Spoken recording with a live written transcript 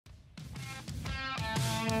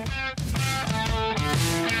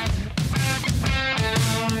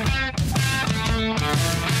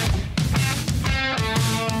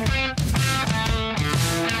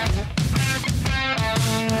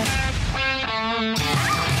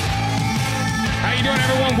you doing,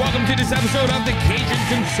 everyone? Welcome to this episode of the Cajun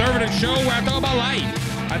Conservative Show, where I talk about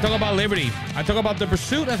life, I talk about liberty, I talk about the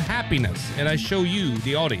pursuit of happiness, and I show you,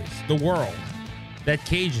 the audience, the world, that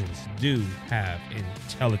Cajuns do have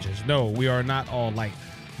intelligence. No, we are not all like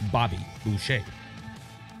Bobby Boucher.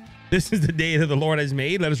 This is the day that the Lord has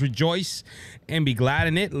made. Let us rejoice and be glad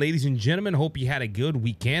in it. Ladies and gentlemen, hope you had a good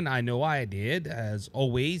weekend. I know I did. As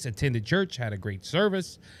always, attended church, had a great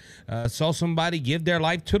service. Saw somebody give their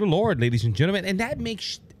life to the Lord, ladies and gentlemen. And that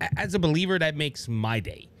makes, as a believer, that makes my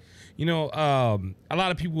day. You know, a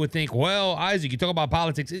lot of people would think, well, Isaac, you talk about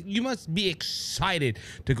politics. You must be excited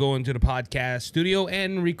to go into the podcast studio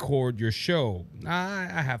and record your show. I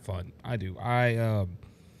have fun. I do. I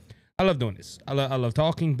love doing this. I love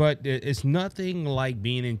talking, but it's nothing like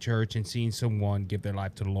being in church and seeing someone give their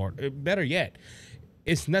life to the Lord. Better yet,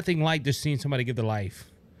 it's nothing like just seeing somebody give their life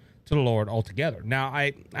to the Lord altogether. Now,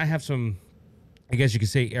 I have some, I guess you could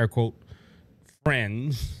say, air quote,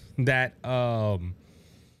 friends that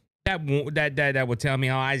that would tell me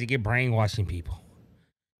how Isaac get brainwashing people.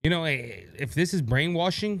 You know, if this is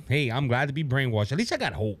brainwashing, hey, I'm glad to be brainwashed. At least I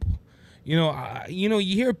got hope. You know,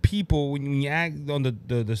 you hear people when you act on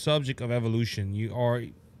the subject of evolution, you are,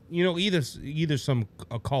 either some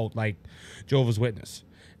occult like Jehovah's Witness,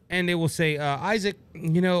 and they will say, Isaac,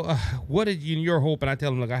 what is your hope? And I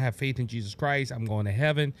tell them, look, I have faith in Jesus Christ. I'm going to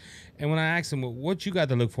heaven. And when I ask them, well, what you got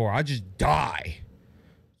to look for? I just die.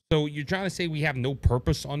 So you're trying to say we have no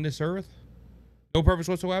purpose on this earth? No purpose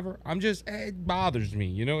whatsoever? It bothers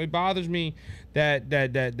me. It bothers me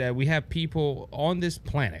that we have people on this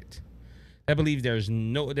planet that believe there's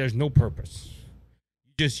no purpose.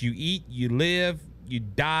 You eat, you live, you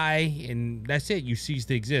die, and that's it. You cease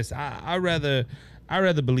to exist. I rather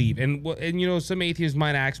believe. And some atheists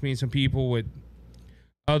might ask me, and some people with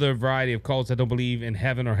other variety of cults that don't believe in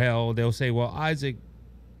heaven or hell, they'll say, well, Isaac,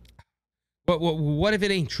 what if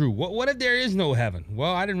it ain't true? What if there is no heaven?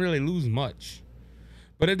 Well, I didn't really lose much.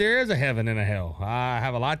 But if there is a heaven and a hell, I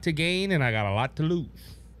have a lot to gain and I got a lot to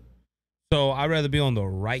lose. So I'd rather be on the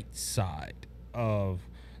right side of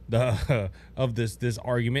this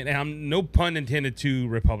argument. And I'm no pun intended to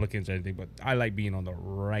Republicans or anything, but I like being on the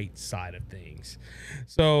right side of things.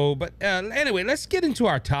 So, but anyway, let's get into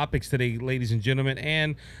our topics today, ladies and gentlemen.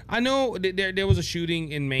 And I know there was a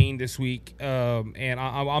shooting in Maine this week, and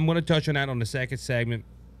I'm going to touch on that on the second segment.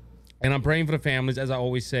 And I'm praying for the families, as I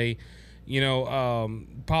always say.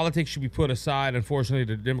 Politics should be put aside. Unfortunately,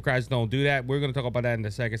 the Democrats don't do that. We're going to talk about that in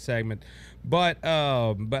the second segment. But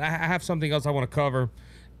I have something else I want to cover.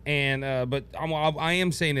 And but I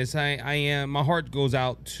am saying this. My heart goes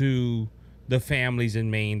out to the families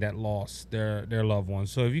in Maine that lost their loved ones.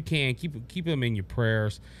 So if you can, keep them in your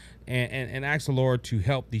prayers, and ask the Lord to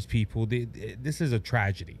help these people. This is a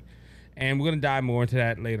tragedy. And we're going to dive more into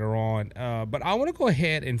that later on. But I want to go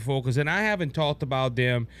ahead and focus. And I haven't talked about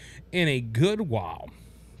them in a good while.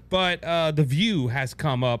 But The View has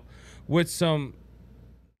come up with some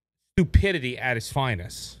stupidity at its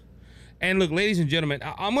finest. And look, ladies and gentlemen,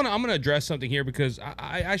 I'm gonna address something here because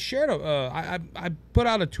I shared I put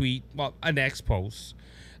out a tweet, well, an X post.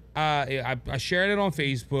 I shared it on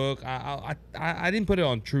Facebook. I didn't put it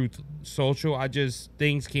on Truth Social.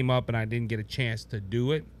 Things came up and I didn't get a chance to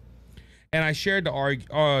do it. And I shared the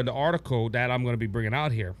article that I'm going to be bringing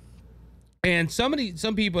out here. And some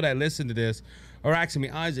people that listen to this are asking me,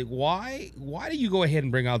 Isaac, why do you go ahead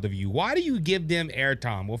and bring out The View? Why do you give them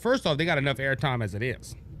airtime? Well, first off, they got enough airtime as it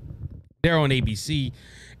is. They're on ABC,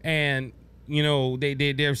 and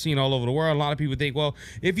they're seen all over the world. A lot of people think, well,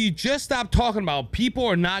 if you just stop talking about, people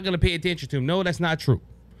are not going to pay attention to them. No, that's not true.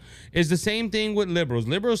 It's the same thing with liberals.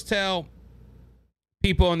 Liberals tell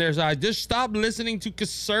people on their side, just stop listening to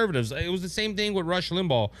conservatives. It was the same thing with Rush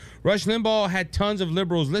Limbaugh. Rush Limbaugh had tons of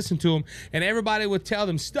liberals listen to him, and everybody would tell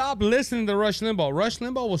them, stop listening to Rush Limbaugh. Rush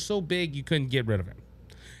Limbaugh was so big you couldn't get rid of him.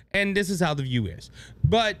 And this is how The View is.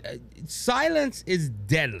 But silence is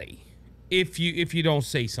deadly if you don't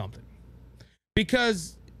say something.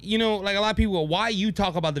 Because, like a lot of people go, why you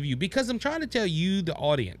talk about The View? Because I'm trying to tell you, the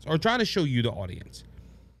audience, or trying to show you, the audience,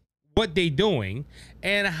 what they're doing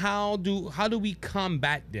and how do we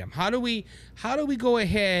combat them? How do we go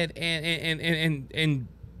ahead and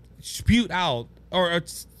spew out or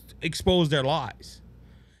expose their lies?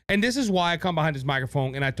 And this is why I come behind this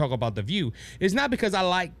microphone and I talk about The View. It's not because I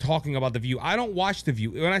like talking about The View. I don't watch The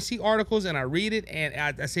View. When I see articles and I read it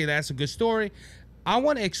and I say that's a good story, I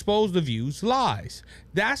want to expose The View's lies.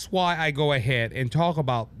 That's why I go ahead and talk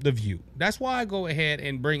about The View. That's why I go ahead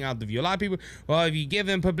and bring out The View. A lot of people, well, if you give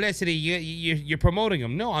them publicity, you're promoting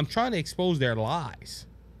them. No, I'm trying to expose their lies.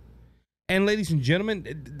 And ladies and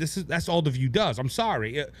gentlemen, that's all The View does. I'm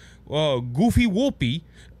sorry. Goofy Whoopi,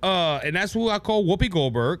 and that's who I call Whoopi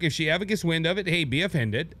Goldberg. If she ever gets wind of it, hey, be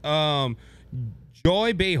offended.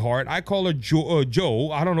 Joy Behart, I call her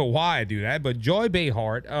Joe. I don't know why I do that, but Joy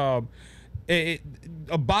Behart,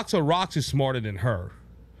 a box of rocks is smarter than her.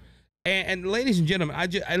 And ladies and gentlemen,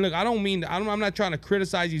 look, I'm not trying to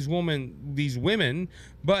criticize these women,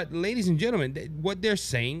 but ladies and gentlemen, what they're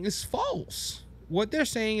saying is false. What they're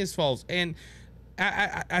saying is false. And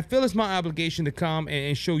I feel it's my obligation to come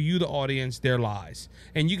and show you, the audience, their lies.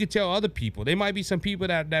 And you can tell other people. There might be some people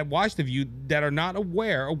that watch The View that are not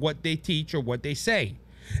aware of what they teach or what they say.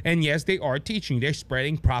 And yes, they are teaching. They're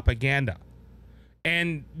spreading propaganda.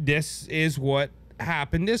 And this is what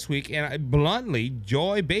happened this week. And bluntly,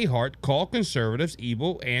 Joy Behart called conservatives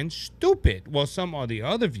evil and stupid. Well, some are the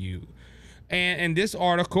other view. And this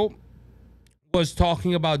article was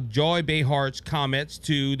talking about Joy Behart's comments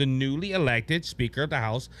to the newly elected Speaker of the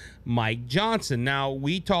House, Mike Johnson. Now,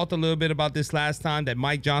 we talked a little bit about this last time, that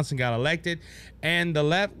Mike Johnson got elected, and the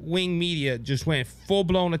left-wing media just went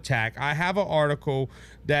full-blown attack. I have an article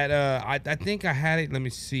that I think I had it. Let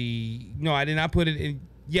me see. No, I did not put it in.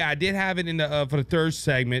 Yeah, I did have it in the for the third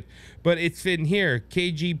segment, but it's in here.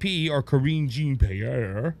 KGP, or Karine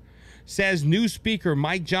Jean-Pierre, says new Speaker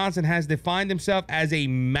Mike Johnson has defined himself as a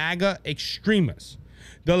MAGA extremist.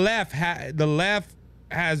 The left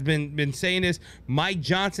has been saying this. Mike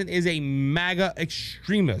Johnson is a MAGA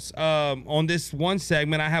extremist. On this one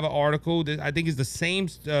segment, I have an article that I think is the same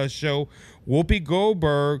show. Whoopi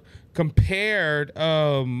Goldberg compared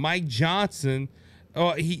Mike Johnson.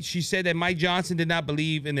 She said that Mike Johnson did not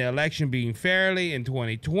believe in the election being fairly in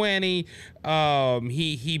 2020.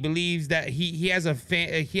 He believes that he has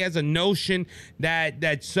a notion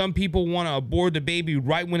that some people want to abort the baby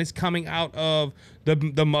right when it's coming out of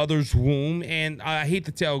the mother's womb. And I hate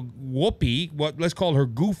to tell Whoopi, let's call her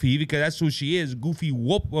Goofy, because that's who she is, Goofy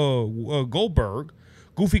Goldberg.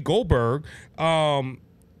 Goofy Goldberg.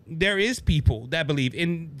 There is people that believe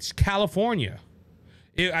in California.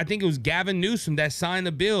 I think it was Gavin Newsom that signed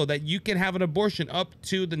the bill that you can have an abortion up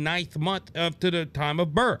to the 9th month, up to the time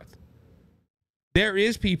of birth. There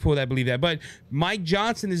is people that believe that, but Mike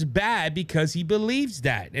Johnson is bad because he believes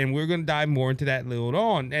that, and we're going to dive more into that later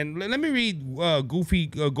on. And let me read Goofy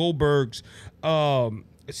Goldberg's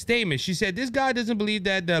statement. She said, this guy doesn't believe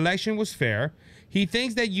that the election was fair. He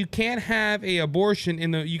thinks that you can't have an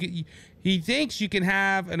abortion he thinks you can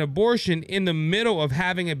have an abortion in the middle of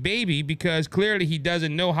having a baby, because clearly he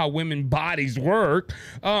doesn't know how women's bodies work.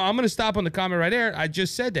 I'm going to stop on the comment right there. I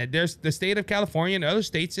just said that. There's the state of California and other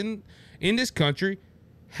states in this country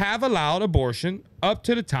have allowed abortion up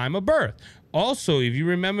to the time of birth. Also, if you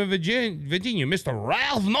remember Virginia, Mr.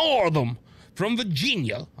 Ralph Northam from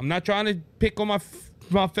Virginia. I'm not trying to pick on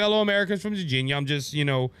my fellow Americans from Virginia. I'm just,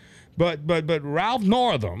 but Ralph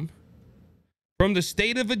Northam from the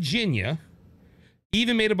state of Virginia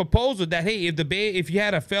even made a proposal that, hey, if you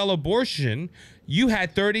had a failed abortion, you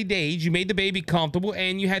had 30 days, you made the baby comfortable,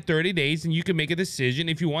 and you had 30 days, and you could make a decision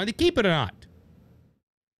if you wanted to keep it or not.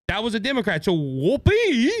 That was a Democrat. So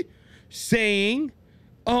Whoopi saying,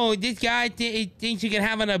 oh, this guy thinks you can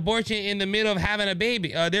have an abortion in the middle of having a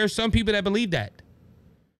baby. There are some people that believe that.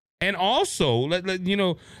 And also,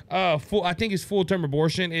 I think it's full-term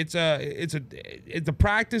abortion. It's a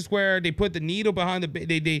practice where they put the needle behind the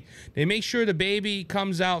baby. They make sure the baby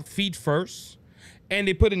comes out feet first, and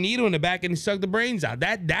they put a needle in the back and they suck the brains out.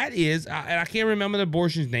 That is, and I can't remember the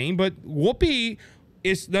abortion's name, but Whoopi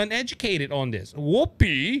is uneducated on this.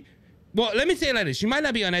 Whoopi, well, let me say it like this: she might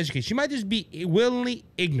not be uneducated. She might just be willingly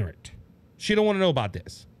ignorant. She don't want to know about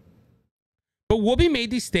this. But Whoopi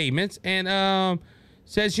made these statements and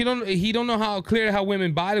says he don't know how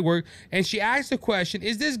women body work, and she asked the question: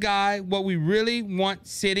 is this guy what we really want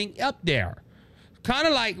sitting up there? Kind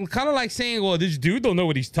of like saying, well, this dude don't know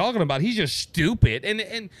what he's talking about. He's just stupid.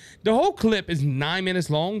 And the whole clip is 9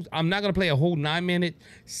 minutes long. I'm not gonna play a whole 9-minute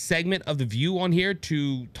segment of The View on here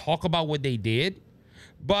to talk about what they did.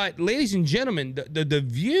 But ladies and gentlemen, the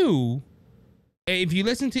View, if you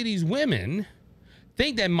listen to these women,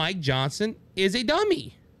 think that Mike Johnson is a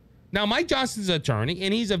dummy. Now, Mike Johnson's an attorney,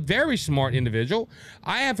 and he's a very smart individual.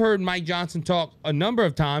 I have heard Mike Johnson talk a number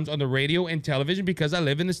of times on the radio and television because I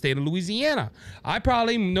live in the state of Louisiana. I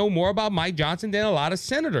probably know more about Mike Johnson than a lot of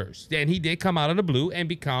senators. And he did come out of the blue and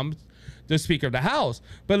become the Speaker of the House.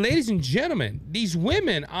 But ladies and gentlemen, these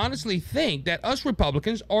women honestly think that us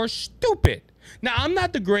Republicans are stupid. Now, I'm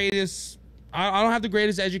not the greatest. I don't have the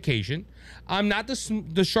greatest education. I'm not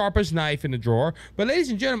the sharpest knife in the drawer. But ladies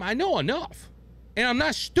and gentlemen, I know enough. And I'm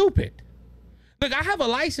not stupid. Look, I have a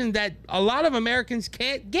license that a lot of Americans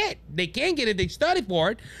can't get. They can get it, they study for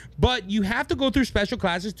it, but you have to go through special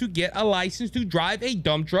classes to get a license to drive a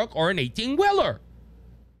dump truck or an 18-wheeler.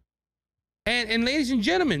 And ladies and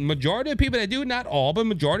gentlemen, majority of people that do, not all, but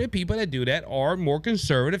majority of people that do that are more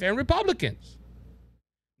conservative and Republicans.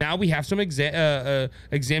 Now we have some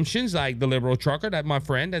exemptions, like the liberal trucker, that my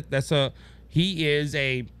friend, he is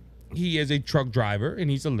a truck driver and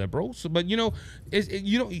he's a liberal. So, but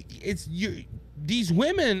these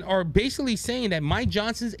women are basically saying that Mike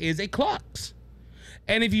Johnson is a klutz.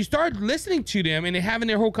 And if you start listening to them and they're having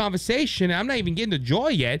their whole conversation, I'm not even getting to Joy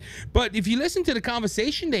yet, but if you listen to the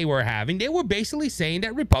conversation they were having, they were basically saying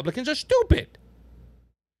that Republicans are stupid.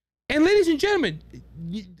 And ladies and gentlemen,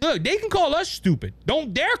 look, they can call us stupid.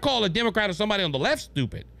 Don't dare call a Democrat or somebody on the left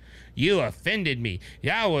stupid. You offended me.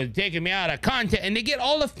 Y'all was taking me out of context, and they get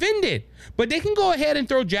all offended. But they can go ahead and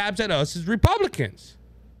throw jabs at us as Republicans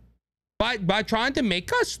by trying to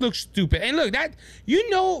make us look stupid. And look, that,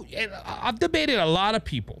 I've debated a lot of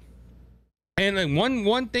people. And like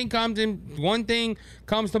one thing comes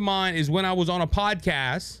to mind is when I was on a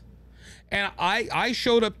podcast and I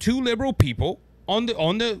showed up 2 liberal people on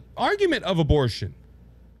the argument of abortion.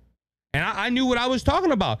 And I knew what I was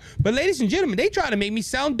talking about. But ladies and gentlemen, they tried to make me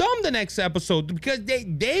sound dumb the next episode because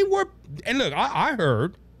they were, and look, I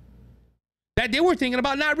heard that they were thinking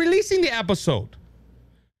about not releasing the episode.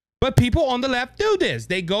 But people on the left do this.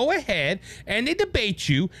 They go ahead and they debate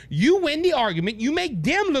you. You win the argument. You make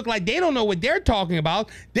them look like they don't know what they're talking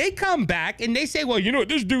about. They come back and they say, well,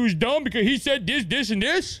 this dude's dumb because he said this, this, and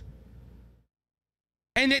this.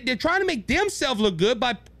 And they're trying to make themselves look good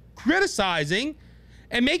by criticizing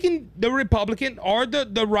and making the Republican or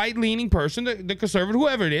the right-leaning person, the conservative,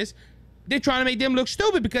 whoever it is, they're trying to make them look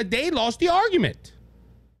stupid because they lost the argument.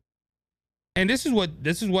 And this is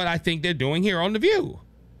what I think they're doing here on The View.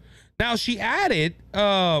 Now, she added,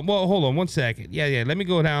 well, hold on one second. Yeah, let me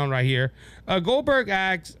go down right here. Goldberg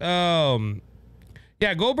asks, do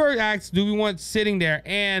we want sitting there?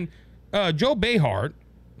 And Joe Behar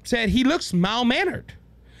said he looks mal-mannered.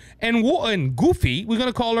 And Goofy, we're going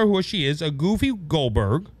to call her who she is, a Goofy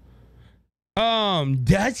Goldberg.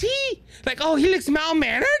 Does he? Like, oh, he looks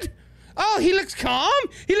mal-mannered? Oh, he looks calm?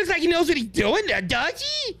 He looks like he knows what he's doing? Does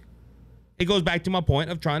he? It goes back to my point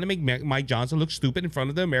of trying to make Mike Johnson look stupid in front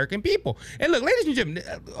of the American people. And look, ladies and gentlemen,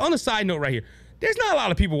 on a side note right here, there's not a lot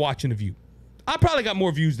of people watching The View. I probably got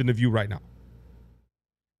more views than The View right now.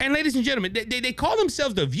 And ladies and gentlemen, they call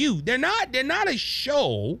themselves The View. They're not a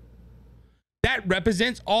show that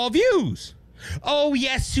represents all views. Oh,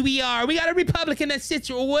 yes, we are. We got a Republican that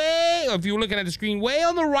sits way, or if you're looking at the screen, way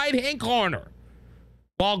on the right-hand corner,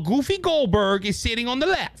 while Goofy Goldberg is sitting on the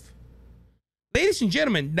left. Ladies and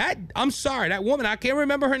gentlemen, I'm sorry, that woman, I can't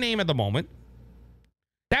remember her name at the moment.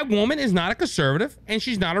 That woman is not a conservative, and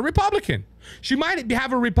she's not a Republican. She might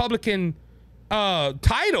have a Republican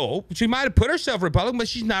title. She might have put herself Republican, but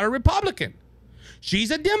she's not a Republican.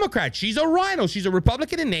 She's a Democrat. She's a rhino. She's a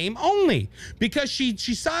Republican in name only because she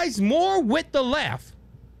sides more with the left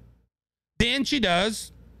than she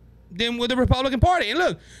does than with the Republican Party. And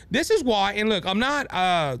look, this is why, and look, I'm not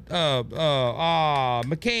John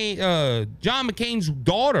McCain's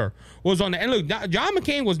daughter was on the, and look, John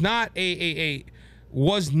McCain was not a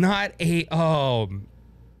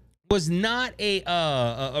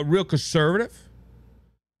real conservative.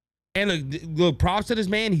 And look, props to this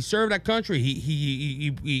man. He served that country.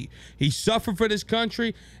 He suffered for this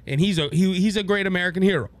country, and he's a great American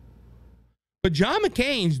hero. But John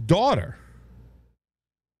McCain's daughter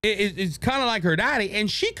is kind of like her daddy, and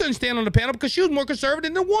she couldn't stand on the panel because she was more conservative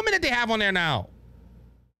than the woman that they have on there now.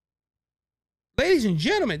 Ladies and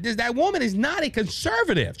gentlemen, that woman is not a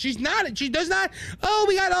conservative. She's not. She does not. Oh,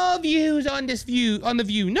 we got all views on this view on The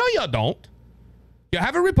View. No, y'all don't. You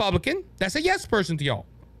have a Republican that's a yes person to y'all,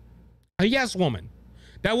 a yes woman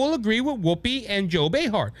that will agree with Whoopi and Joe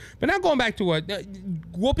Behar. But now going back to what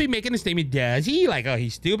Whoopi making a statement, does he? Like, oh,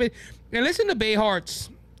 he's stupid. And listen to Behar's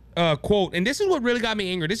quote, and this is what really got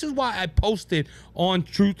me angry. This is why I posted on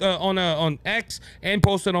on X and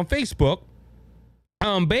posted on Facebook.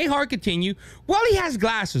 Behar continued, well, he has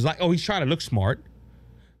glasses, like, oh, he's trying to look smart.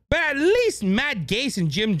 But at least Matt Gaetz and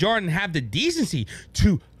Jim Jordan have the decency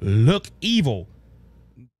to look evil.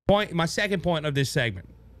 My second point of this segment.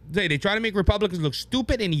 They try to make Republicans look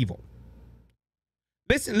stupid and evil.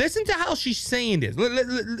 Listen to how she's saying this.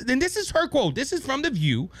 And this is her quote. This is from The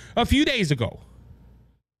View a few days ago.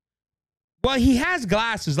 Well, he has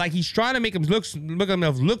glasses, like he's trying to make him look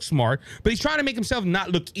smart, but he's trying to make himself not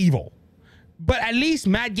look evil. But at least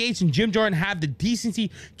Matt Gaetz and Jim Jordan have the decency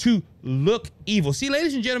to look evil. See,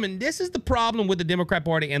 ladies and gentlemen, this is the problem with the Democrat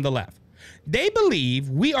Party and the left. They believe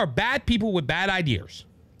we are bad people with bad ideas.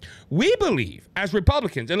 We believe as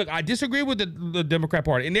Republicans, and look, I disagree with the Democrat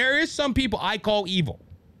Party, and there is some people I call evil,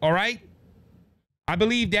 all right? I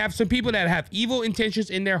believe they have some people that have evil intentions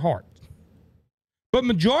in their heart. But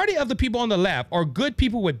majority of the people on the left are good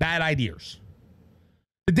people with bad ideas.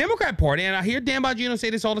 The Democrat Party, and I hear Dan Bongino say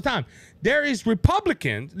this all the time, there is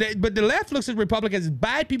Republicans, but the left looks at Republicans as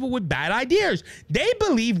bad people with bad ideas. They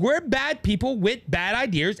believe we're bad people with bad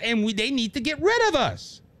ideas, and they need to get rid of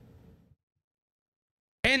us.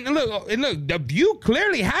 And look, the View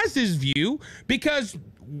clearly has this view because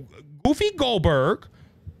Goofy Goldberg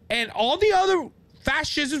and all the other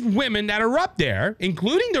fascist women that are up there,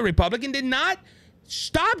 including the Republican, did not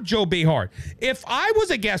stop Joe Behar. If I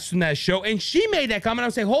was a guest on that show and she made that comment, I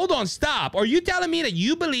would say, hold on, stop. Are you telling me that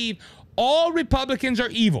you believe all Republicans are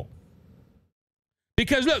evil?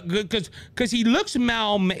 Because look, because he looks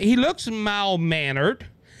mal-mannered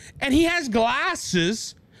and he has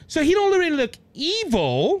glasses, so he don't really look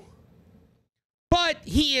evil, but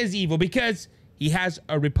he is evil because he has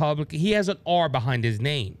a Republican, he has an R behind his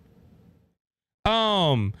name.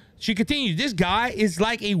 She continues, this guy is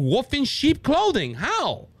like a wolf in sheep clothing.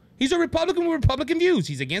 How? He's a Republican with Republican views.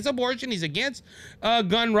 He's against abortion. He's against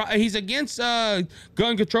gun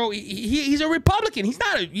control. He's a Republican. He's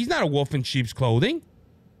not a wolf in sheep's clothing.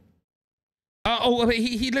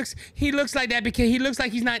 He looks like that because he looks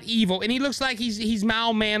like he's not evil, and he looks like he's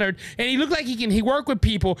mal-mannered, and he looks like he work with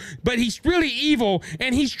people, but he's really evil,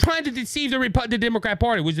 and he's trying to deceive the Democrat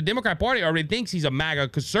Party, which the Democrat Party already thinks he's a MAGA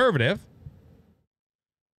conservative.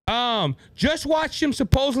 Just watched him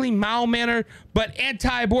supposedly mal-mannered, but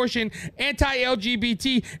anti-abortion,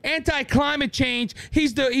 anti-LGBT, anti-climate change.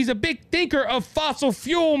 He's a big thinker of fossil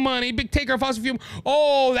fuel money, big taker of fossil fuel.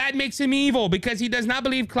 Oh, that makes him evil because he does not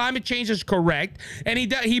believe climate change is correct, and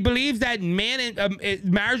he believes that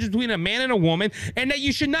marriage between a man and a woman, and that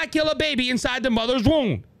you should not kill a baby inside the mother's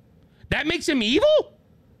womb. That makes him evil?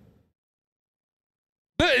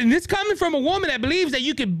 And it's coming from a woman that believes that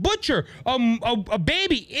you can butcher a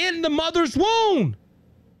baby in the mother's womb.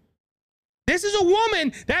 This is a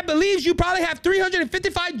woman that believes you probably have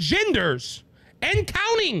 355 genders and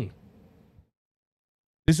counting.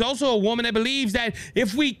 This is also a woman that believes that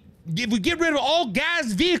if we get rid of all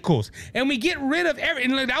gas vehicles and we get rid of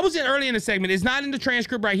and that was early in the segment. It's not in the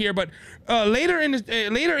transcript right here, but later in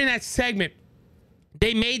that segment,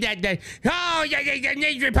 they made that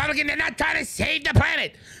Republican, they're not trying to save the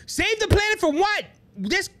planet. Save the planet for what?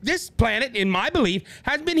 This planet, in my belief,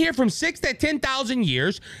 has been here from 6,000 to 10,000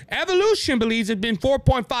 years. Evolution believes it's been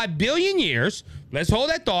 4.5 billion years. Let's hold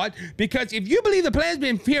that thought, because if you believe the planet's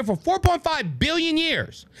been here for 4.5 billion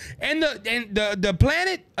years, and the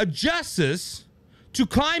planet adjusts to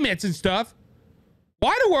climates and stuff,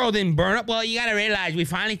 why the world didn't burn up? Well, you got to realize we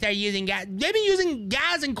finally started using gas. They've been using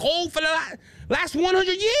gas and coal for the last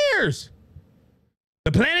 100 years.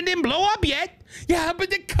 The planet didn't blow up yet. Yeah, but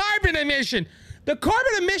the carbon emission. The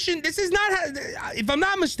carbon emission, this is not how, if I'm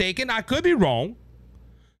not mistaken, I could be wrong,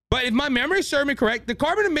 but if my memory serves me correct, the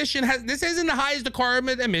carbon emission this isn't the highest the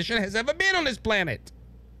carbon emission has ever been on this planet.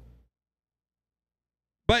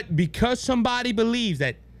 But because somebody believes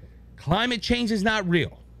that climate change is not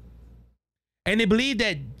real, and they believe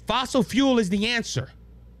that fossil fuel is the answer,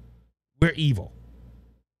 we're evil.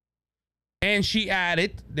 And she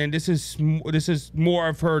added, and this is more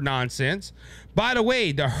of her nonsense. By the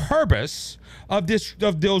way, the purpose of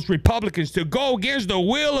those Republicans to go against the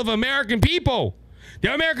will of American people.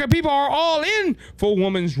 The American people are all in for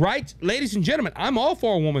women's rights. Ladies and gentlemen, I'm all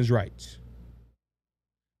for women's rights.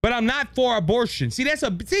 But I'm not for abortion. See,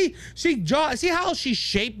 see how she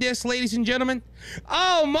shaped this, ladies and gentlemen?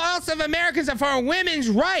 Oh, most of Americans are for women's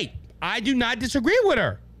rights. I do not disagree with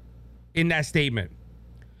her in that statement.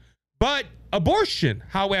 But abortion,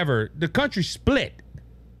 however, the country split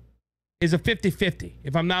is a 50-50,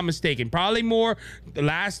 if I'm not mistaken. Probably more. The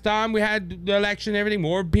last time we had the election and everything,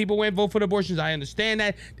 more people went vote for the abortions. I understand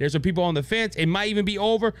that. There's some people on the fence. It might even be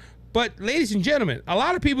over. But ladies and gentlemen, a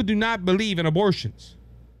lot of people do not believe in abortions.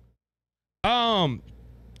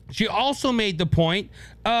 She also made the point,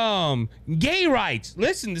 gay rights.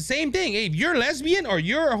 Listen, the same thing. Hey, if you're lesbian or if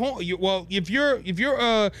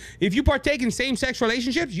you partake in same-sex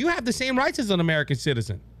relationships, you have the same rights as an American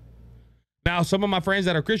citizen. Now, some of my friends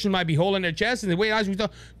that are Christian might be holding their chest and they wait.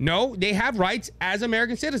 No, they have rights as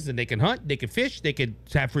American citizens. They can hunt, they can fish, they can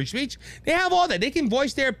have free speech. They have all that. They can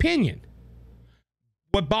voice their opinion.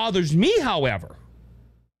 What bothers me, however,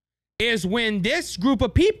 is when this group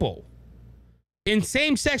of people in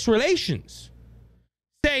same-sex relations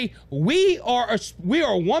say we are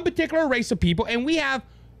one particular race of people and we have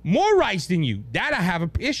more rights than you. That I have an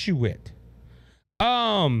issue with.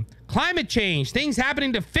 Climate change, things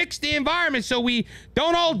happening to fix the environment so we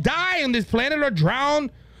don't all die on this planet or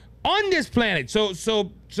drown on this planet. So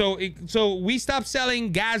we stop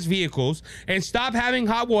selling gas vehicles and stop having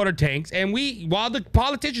hot water tanks, and while the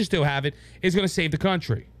politicians still have it, is going to save the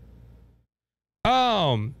country.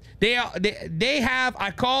 They have,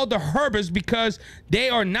 I call the Herbers because they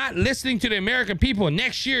are not listening to the American people.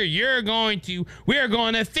 Next year, we are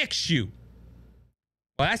going to fix you.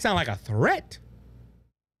 Well, that sounds like a threat.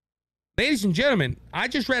 Ladies and gentlemen, I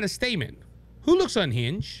just read a statement. Who looks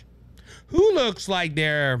unhinged? Who looks like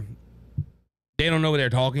they don't know what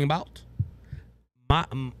they're talking about?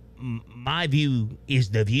 My view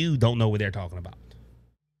is the view don't know what they're talking about.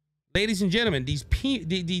 Ladies and gentlemen, these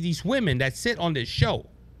women that sit on this show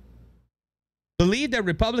believe that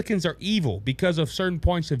Republicans are evil because of certain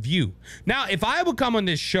points of view. Now, if I would come on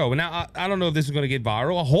this show, now I don't know if this is going to get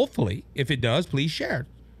viral. Hopefully, if it does, please share it.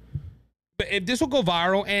 But if this will go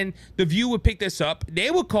viral and the View would pick this up, they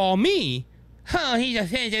would call me, he's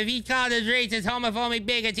offensive, he called us racist, homophobic,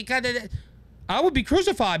 bigots, he called it. I would be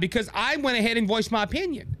crucified because I went ahead and voiced my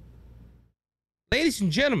opinion. Ladies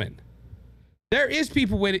and gentlemen, there is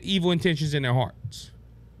people with evil intentions in their hearts.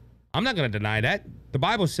 I'm not going to deny that. The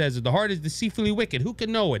Bible says that the heart is deceitfully wicked. Who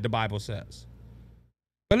can know it, the Bible says.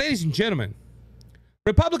 But ladies and gentlemen,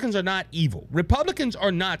 Republicans are not evil. Republicans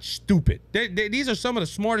are not stupid. These are some of the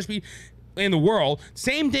smartest people in the world.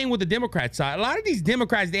 Same thing with the Democrat side. A lot of these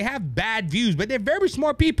Democrats, they have bad views, but they're very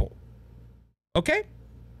smart people. Okay?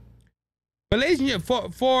 But ladies and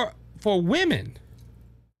gentlemen, for women,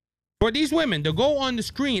 for these women to go on the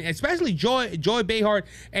screen, especially Joy Behar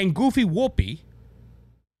and Goofy Whoopi,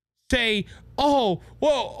 say, oh,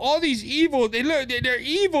 well, all these evil, they're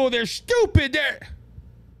evil, they're stupid,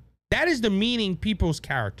 that is demeaning people's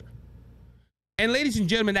character. And ladies and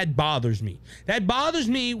gentlemen, that bothers me. That bothers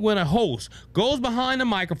me when a host goes behind a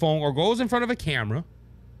microphone or goes in front of a camera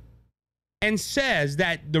and says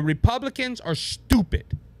that the Republicans are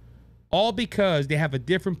stupid, all because they have a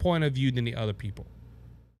different point of view than the other people.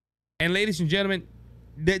 And ladies and gentlemen,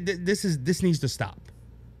 this needs to stop.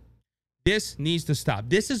 This needs to stop.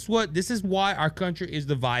 This is why our country is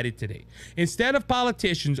divided today. Instead of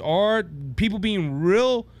politicians or people being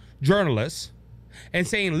real journalists and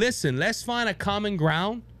saying, listen, let's find a common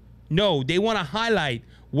ground. No, they want to highlight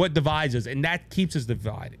what divides us, and that keeps us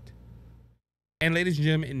divided. And ladies and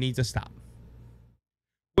gentlemen, it needs to stop.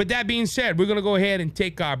 With that being said, we're going to go ahead and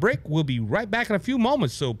take our break. We'll be right back in a few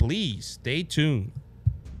moments, so please stay tuned.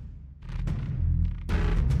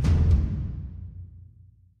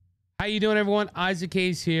 How you doing, everyone? Isaac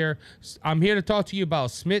Hayes here. I'm here to talk to you about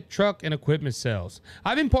Smith Truck and Equipment Sales.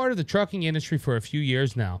 I've been part of the trucking industry for a few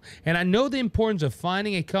years now, and I know the importance of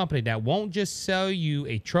finding a company that won't just sell you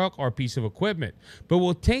a truck or a piece of equipment, but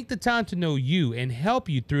will take the time to know you and help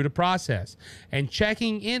you through the process and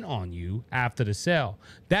checking in on you after the sale.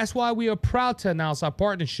 That's why we are proud to announce our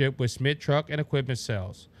partnership with Smith Truck and Equipment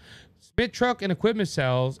Sales. Smith Truck and Equipment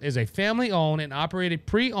Sales is a family-owned and operated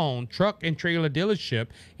pre-owned truck and trailer dealership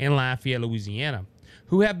in Lafayette, Louisiana,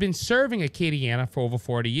 who have been serving Acadiana for over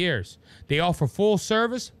 40 years. They offer full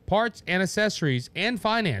service, parts and accessories, and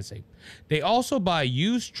financing. They also buy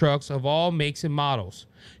used trucks of all makes and models.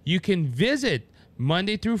 You can visit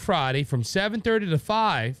Monday through Friday from 7:30 to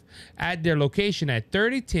 5 at their location at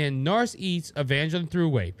 3010 Northeast Evangeline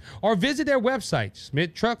Thruway, or visit their website,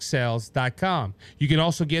 SmithTruckSales.com. You can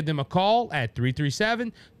also give them a call at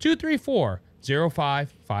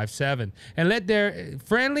 337-234-0557 and let their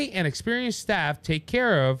friendly and experienced staff take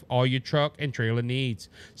care of all your truck and trailer needs.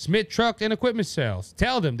 Smith Truck and Equipment Sales.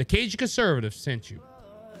 Tell them the Cajun Conservative sent you.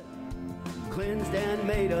 Cleansed and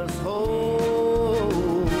made us whole.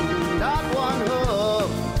 Not one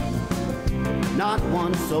hoof, not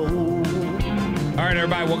one soul. All right,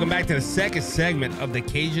 everybody, welcome back to the second segment of the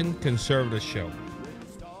Cajun Conservative Show.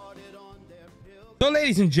 So,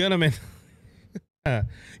 ladies and gentlemen, you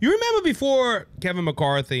remember before Kevin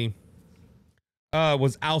McCarthy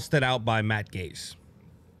was ousted out by Matt Gaetz?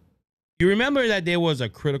 You remember that there was a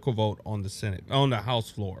critical vote on the Senate, on the House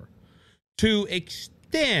floor, to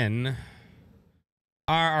extend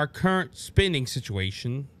our current spending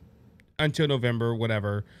situation until November,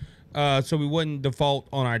 whatever, so we wouldn't default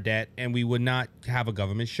on our debt and we would not have a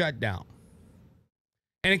government shutdown.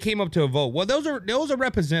 And it came up to a vote. Well, there was a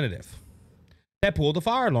representative that pulled the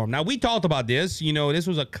fire alarm. Now, we talked about this. You know, this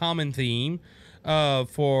was a common theme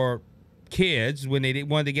for kids when they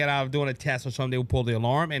wanted to get out of doing a test or something. They would pull the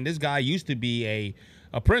alarm. And this guy used to be a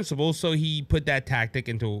principal, so he put that tactic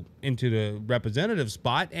into the representative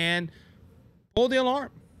spot and pulled the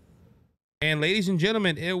alarm. And ladies and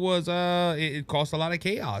gentlemen, it was it caused a lot of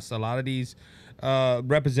chaos. A lot of these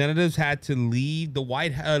representatives had to leave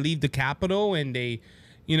the Capitol, and they,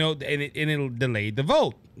 it'll delay the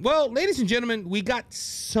vote. Well, ladies and gentlemen, we got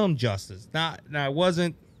some justice. Now it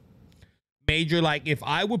wasn't major. Like, if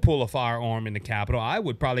I would pull a firearm in the Capitol, I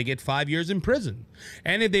would probably get 5 years in prison.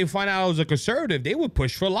 And if they find out I was a conservative, they would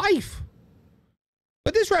push for life.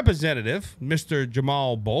 But this representative, Mr.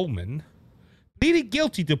 Jamal Bowman, pleaded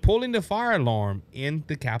guilty to pulling the fire alarm in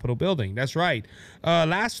the Capitol building. That's right.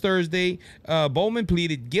 Last Thursday, Bowman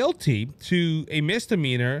pleaded guilty to a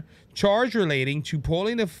misdemeanor charge relating to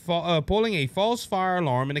pulling a false fire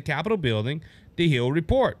alarm in the Capitol building, the Hill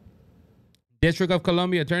report. District of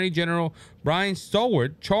Columbia Attorney General Brian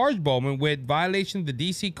Stowart charged Bowman with violation of the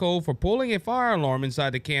D.C. Code for pulling a fire alarm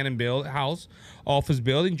inside the Cannon House office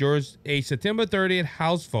building during a September 30th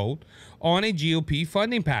House vote on a GOP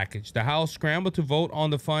funding package. The House scrambled to vote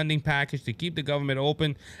on the funding package to keep the government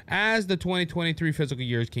open as the 2023 fiscal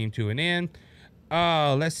years came to an end.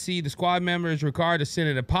 Let's see. The squad member is required to send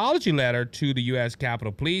an apology letter to the U.S.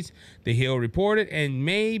 Capitol Police, the Hill reported, and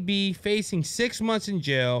may be facing 6 months in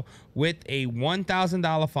jail with a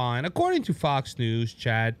 $1,000 fine, according to Fox News'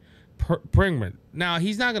 Chad Pringman. Now,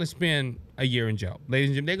 he's not going to spend a year in jail, ladies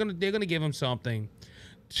and gentlemen. They're going to give him something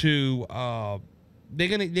to. They're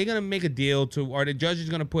gonna make a deal to, or the judge is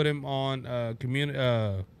going to put him on a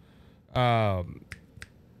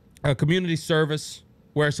community service,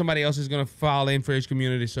 where somebody else is going to file in for his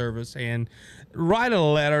community service and write a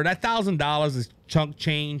letter. That $1,000 is chunk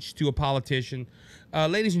change to a politician,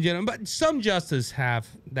 ladies and gentlemen. But some justice has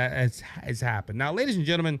happened. Now, ladies and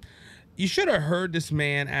gentlemen, you should have heard this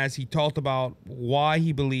man as he talked about why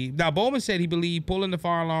he believed. Now, Bowman said he believed pulling the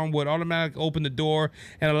fire alarm would automatically open the door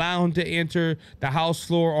and allow him to enter the House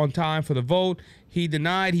floor on time for the vote. He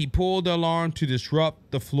denied he pulled the alarm to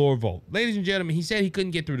disrupt the floor vote. Ladies and gentlemen, he said he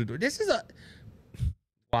couldn't get through the door.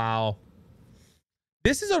 Wow.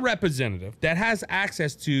 This is a representative that has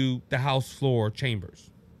access to the House floor chambers.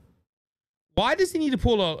 Why does he need to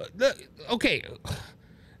pull okay,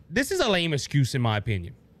 this is a lame excuse in my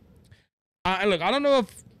opinion. Look, I don't know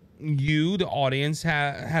if you, the audience,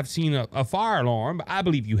 have seen a fire alarm, but I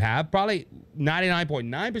believe you have. Probably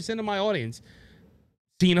 99.9% of my audience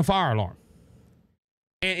seen a fire alarm.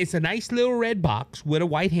 And it's a nice little red box with a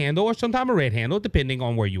white handle or sometimes a red handle, depending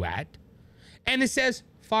on where you at. And it says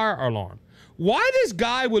fire alarm. Why this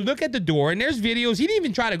guy would look at the door, and there's videos, he didn't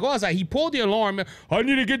even try to go outside. He pulled the alarm. I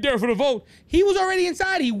need to get there for the vote. He was already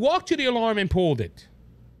inside. He walked to the alarm and pulled it.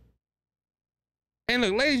 And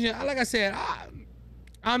look, ladies and gentlemen, like I said,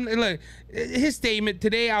 look, his statement,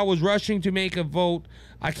 today I was rushing to make a vote.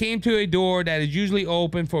 I came to a door that is usually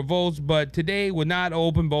open for votes, but today would not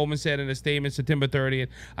open, Bowman said in a statement September 30th.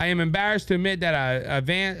 I am embarrassed to admit that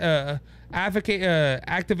I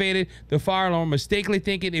activated the fire alarm, mistakenly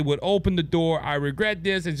thinking it would open the door. I regret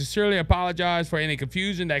this and sincerely apologize for any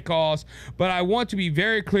confusion that caused, but I want to be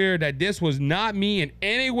very clear that this was not me in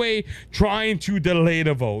any way trying to delay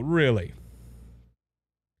the vote. Really.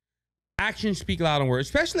 Actions speak louder than words,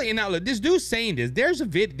 especially, and now look, this dude's saying this. There's a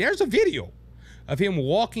video of him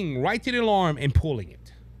walking right to the alarm and pulling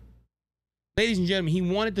it. Ladies and gentlemen, he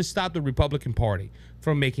wanted to stop the Republican Party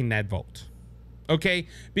from making that vote. Okay,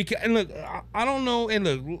 because, and look, I don't know, and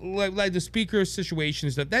look, like the speaker's situation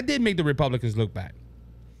and stuff, that did make the Republicans look bad.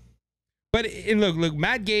 But and look,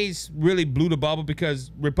 Matt Gaetz really blew the bubble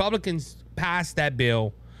because Republicans passed that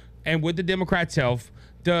bill, and with the Democrats' help,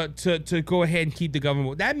 to go ahead and keep the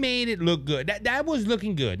government. That made it look good. That was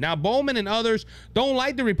looking good. Now, Bowman and others don't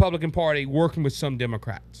like the Republican Party working with some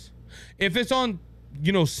Democrats. If it's on,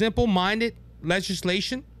 simple-minded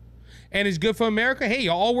legislation and it's good for America, hey,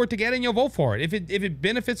 y'all all work together and you'll vote for it. If it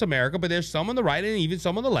benefits America, but there's some on the right and even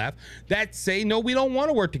some on the left that say, no, we don't want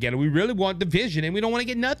to work together. We really want division and we don't want to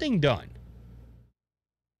get nothing done.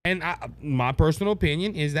 And my personal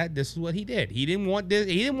opinion is that this is what he did. He didn't want this.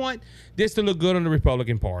 He didn't want this to look good on the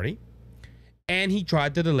Republican Party, and he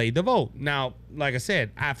tried to delay the vote. Now, like I said,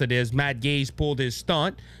 after this, Matt Gaetz pulled his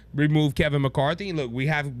stunt, removed Kevin McCarthy. Look, we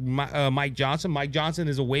have Mike Johnson. Mike Johnson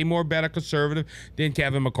is a way more better conservative than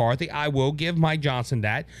Kevin McCarthy. I will give Mike Johnson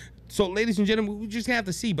that. So, ladies and gentlemen, we just have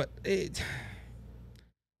to see. But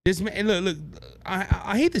this man, and look,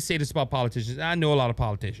 I hate to say this about politicians. I know a lot of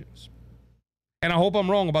politicians. And I hope I'm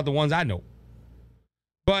wrong about the ones I know.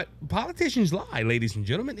 But politicians lie, ladies and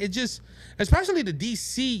gentlemen. It just, especially the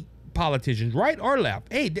DC politicians, right or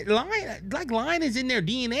left. Hey, lying is in their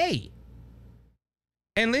DNA.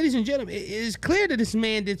 And ladies and gentlemen, it is clear that this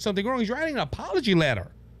man did something wrong. He's writing an apology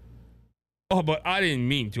letter. Oh, but I didn't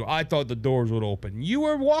mean to. I thought the doors would open. You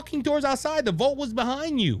were walking towards outside. The vote was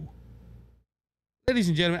behind you. Ladies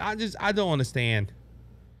and gentlemen, I don't understand.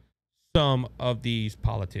 some of these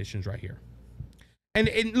politicians right here. And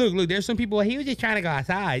look, there's some people, he was just trying to go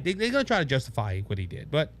outside. They're going to try to justify what he did.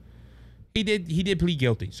 But he did plead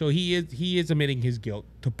guilty. So he is admitting his guilt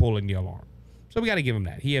to pulling the alarm. So we got to give him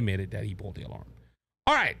that. He admitted that he pulled the alarm.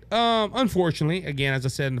 All right. Unfortunately, again, as I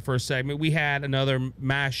said in the first segment, we had another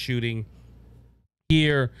mass shooting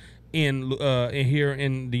here in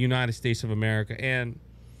the United States of America. And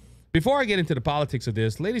before I get into the politics of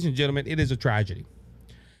this, ladies and gentlemen, it is a tragedy.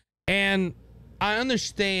 And I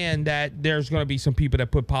understand that there's going to be some people that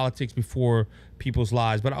put politics before people's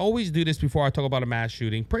lives, but I always do this before I talk about a mass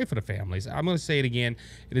shooting. Pray for the families. I'm going to say it again.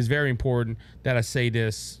 It is very important that I say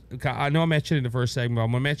this. I know I mentioned it in the first segment, but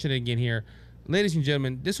I'm going to mention it again here. Ladies and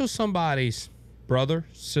gentlemen, this was somebody's brother,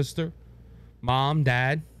 sister, mom,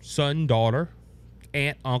 dad, son, daughter,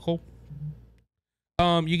 aunt, uncle.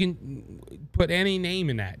 You can put any name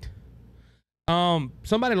in that.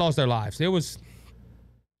 Somebody lost their lives. There was,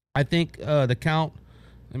 I think, the count.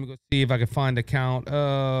 Let me go see if I can find the count.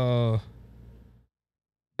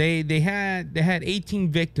 They had 18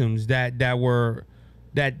 victims that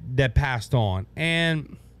passed on,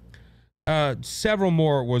 and several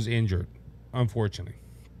more was injured, unfortunately.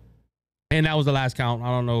 And that was the last count. I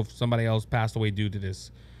don't know if somebody else passed away due to this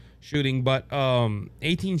shooting, but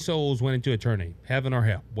 18 souls went into eternity, heaven or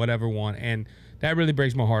hell, whatever one, and that really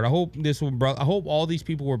breaks my heart. I hope I hope all these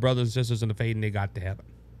people were brothers and sisters in the faith and they got to heaven.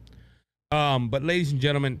 But ladies and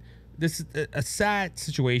gentlemen, this is a sad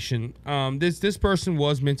situation. This person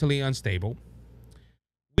was mentally unstable.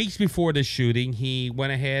 Weeks before this shooting, he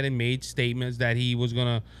went ahead and made statements that he was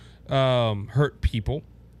gonna hurt people.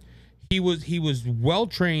 He was well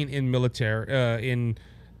trained in military in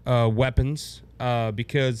weapons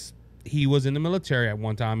because he was in the military at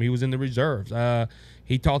one time. He was in the reserves.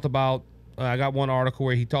 He talked about. I got one article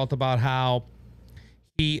where he talked about how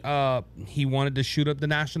he wanted to shoot up the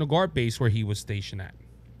National Guard base where he was stationed at.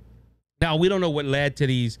 Now, we don't know what led to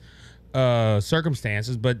these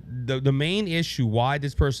circumstances, but the main issue why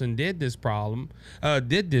this person did this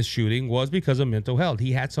shooting was because of mental health.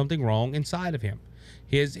 He had something wrong inside of him.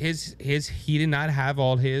 He did not have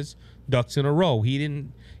all his ducks in a row. He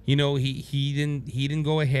didn't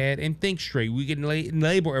go ahead and think straight. We can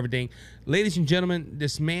label everything. Ladies and gentlemen,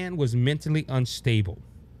 this man was mentally unstable.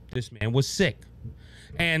 This man was sick.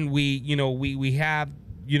 And we have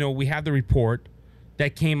the report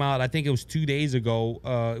that came out, I think it was 2 days ago.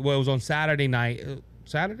 It was on Friday night,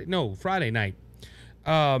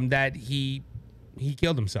 that he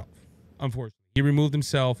killed himself. Unfortunately, he removed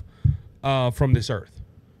himself from this earth.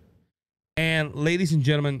 And ladies and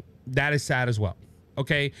gentlemen, that is sad as well.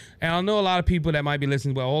 Okay, and I know a lot of people that might be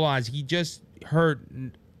listening. Well, hold on, he just hurt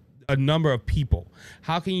a number of people.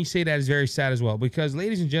 How can you say that is very sad as well? Because,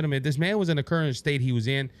 ladies and gentlemen, this man was in the current state he was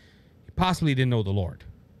in. He possibly didn't know the Lord.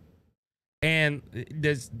 And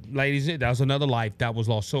that was another life that was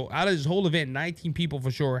lost. So out of this whole event, 19 people for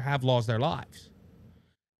sure have lost their lives.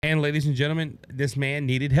 And ladies and gentlemen, this man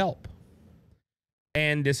needed help.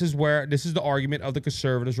 And this is the argument of the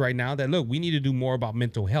conservatives right now that, look, we need to do more about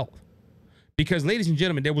mental health. Because, ladies and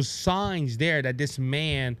gentlemen, there was signs there that this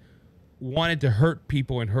man wanted to hurt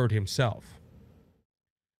people and hurt himself.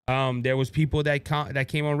 There was people that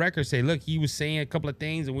came on record say, look, he was saying a couple of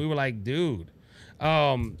things, and we were like, dude,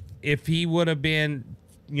 if he would have been,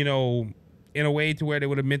 in a way to where they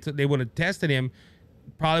would have tested him,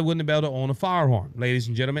 probably wouldn't have been able to own a firearm, ladies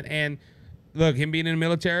and gentlemen. And look, him being in the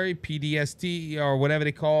military, PDST or whatever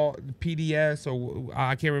they call PDS, or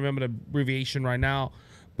I can't remember the abbreviation right now.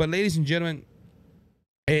 But ladies and gentlemen,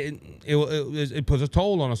 it puts a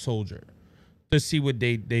toll on a soldier to see what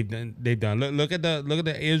they've done. Look at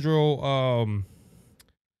the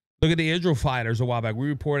Israel fighters a while back. We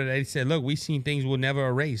reported, they said, look, we've seen things we'll never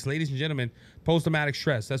erase. Ladies and gentlemen, post-traumatic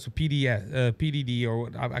stress. That's what PDD, or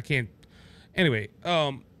I can't. Anyway,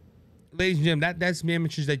 ladies and gentlemen, that's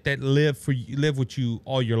images that live with you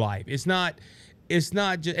all your life. It's not just.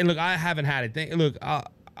 And look, I haven't had it. Look, I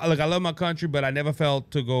love my country, but I never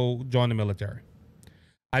felt to go join the military.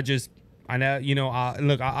 I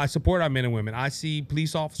support our men and women. I see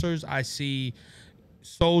police officers, I see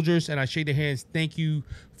soldiers, and I shake their hands. Thank you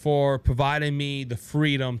for providing me the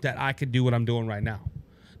freedom that I could do what I'm doing right now.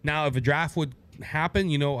 Now, if a draft would happen,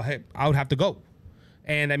 I would have to go,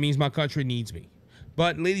 and that means my country needs me.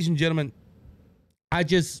 But ladies and gentlemen,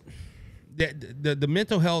 the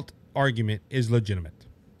mental health argument is legitimate.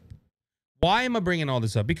 Why am I bringing all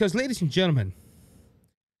this up? Because, ladies and gentlemen,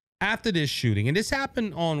 after this shooting, and this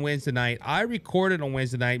happened on Wednesday night, I recorded on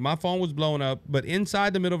Wednesday night. My phone was blowing up, but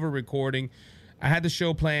inside the middle of a recording, I had the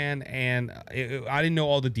show planned, and I didn't know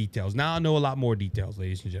all the details. Now I know a lot more details,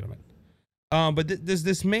 ladies and gentlemen. But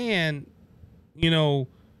this man,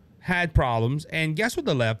 had problems, and guess what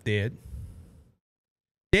the left did?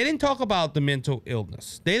 They didn't talk about the mental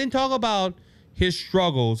illness. They didn't talk about his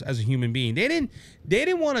struggles as a human being. They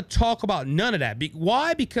didn't want to talk about none of that.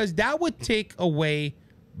 Why? Because that would take away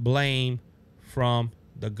blame from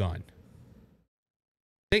the gun.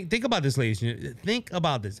 Think about this, ladies and gentlemen. Think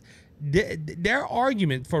about this. Their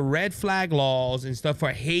argument for red flag laws and stuff,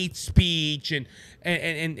 for hate speech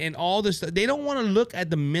and all this stuff, they don't want to look at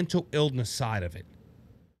the mental illness side of it.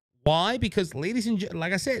 Why? Because, ladies and gentlemen,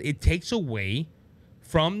 like I said, it takes away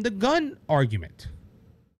from the gun argument.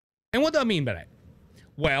 And what do I mean by that?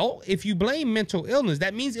 Well, if you blame mental illness,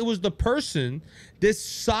 that means it was the person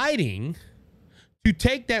deciding to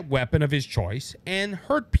take that weapon of his choice and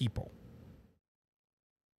hurt people.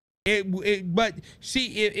 But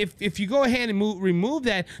see, if you go ahead and remove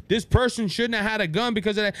that, this person shouldn't have had a gun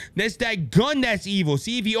because of that. That's that gun that's evil.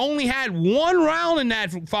 See, if he only had one round in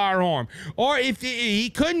that firearm, or if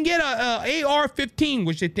he couldn't get a AR-15,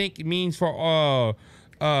 which they think means for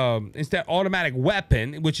instead automatic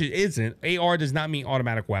weapon, which it isn't. AR does not mean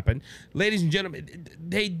automatic weapon. Ladies and gentlemen,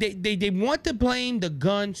 they want to blame the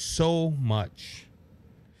gun so much.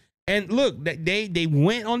 And look, they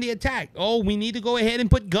went on the attack. Oh, we need to go ahead and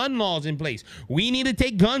put gun laws in place. We need to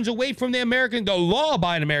take guns away from the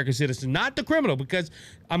law-abiding American citizen, not the criminal. Because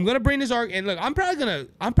I'm gonna bring this argument. And look, I'm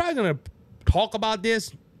probably gonna talk about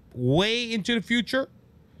this way into the future.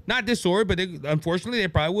 Not this story, but unfortunately, there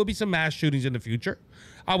probably will be some mass shootings in the future.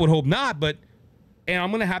 I would hope not, and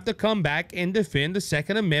I'm gonna have to come back and defend the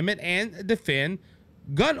Second Amendment and defend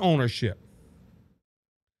gun ownership.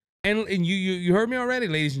 And you heard me already,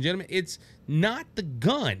 ladies and gentlemen. It's not the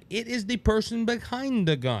gun. It is the person behind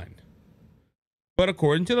the gun. But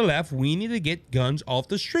according to the left, we need to get guns off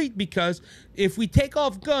the street, because if we take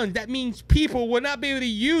off guns, that means people will not be able to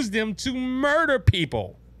use them to murder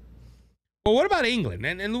people. But what about England?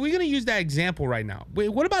 And we're going to use that example right now. Wait,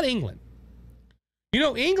 what about England?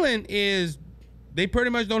 England they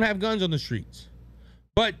pretty much don't have guns on the streets.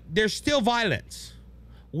 But there's still violence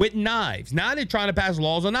with knives. Now they're trying to pass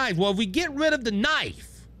laws on knives. Well, if we get rid of the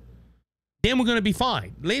knife, then we're going to be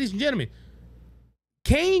fine. Ladies and gentlemen,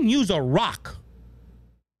 Cain used a rock.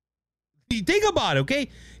 Think about it, okay?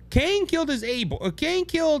 Cain killed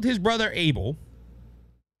his brother Abel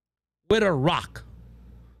with a rock.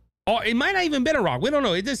 Or it might not even been a rock. We don't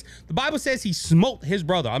know. The Bible says he smote his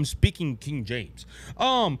brother. I'm speaking King James.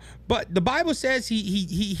 But the Bible says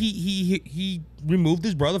he removed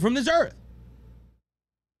his brother from this earth.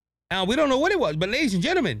 Now, we don't know what it was, but ladies and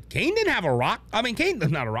gentlemen, Cain didn't have a rock. I mean, Cain,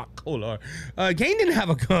 not a rock. Oh, Lord. Cain didn't have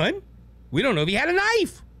a gun. We don't know if he had a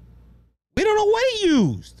knife. We don't know what he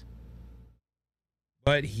used.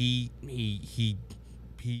 But he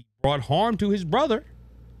brought harm to his brother.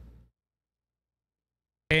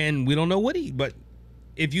 And we don't know what but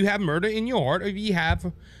if you have murder in your heart, or if you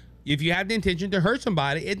have the intention to hurt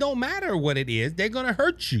somebody, it don't matter what it is, they're going to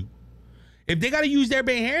hurt you. If they got to use their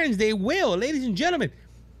bare hands, they will. Ladies and gentlemen,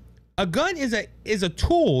 a gun is a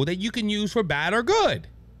tool that you can use for bad or good,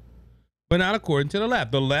 but not according to the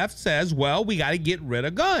left. The left says, well, we got to get rid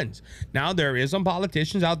of guns. Now, there is some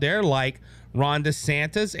politicians out there like Ron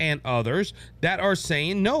DeSantis and others that are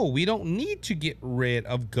saying, no, we don't need to get rid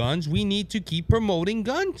of guns. We need to keep promoting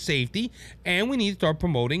gun safety, and we need to start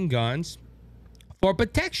promoting guns for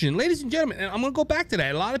protection. Ladies and gentlemen, and I'm going to go back to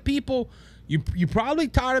that. A lot of people, you're probably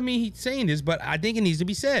tired of me saying this, but I think it needs to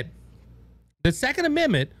be said. The Second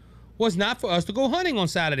Amendment was not for us to go hunting on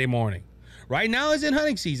Saturday morning. Right now is in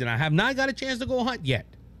hunting season. I have not got a chance to go hunt yet.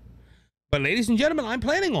 But ladies and gentlemen, I'm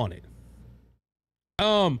planning on it.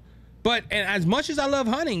 But as much as I love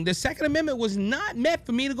hunting, the Second Amendment was not meant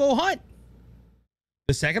for me to go hunt.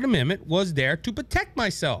 The Second Amendment was there to protect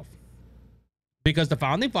myself, because the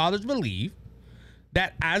Founding Fathers believed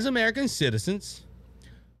that as American citizens,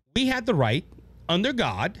 we had the right under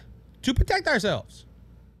God to protect ourselves.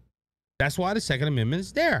 That's why the Second Amendment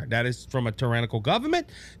is there. That is from a tyrannical government.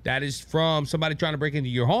 That is from somebody trying to break into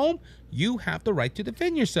your home. You have the right to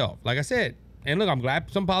defend yourself, like I said. And look, I'm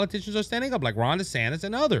glad some politicians are standing up, like Ron DeSantis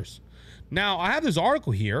and others. Now, I have this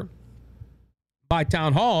article here by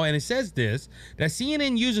Town Hall, and it says that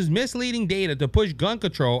CNN uses misleading data to push gun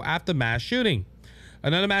control after mass shooting.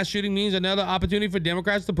 Another mass shooting means another opportunity for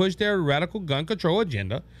Democrats to push their radical gun control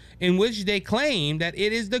agenda, in which they claim that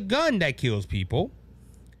it is the gun that kills people.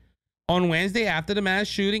 On Wednesday, after the mass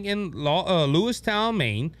shooting in Lewistown,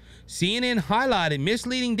 Maine, CNN highlighted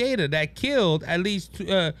misleading data that killed at least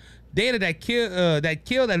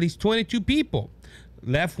 22 people.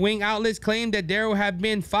 Left-wing outlets claim that there have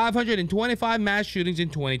been 525 mass shootings in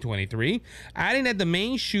 2023, adding that the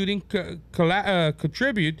main shooting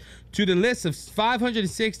contribute to the list of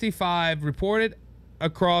 565 reported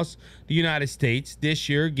across the United States this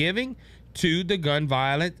year, giving to the gun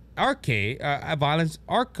violence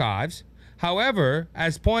archives. However,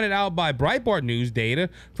 as pointed out by Breitbart News, data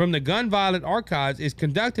from the Gun Violence Archives is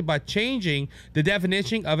conducted by changing the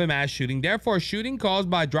definition of a mass shooting. Therefore, shooting caused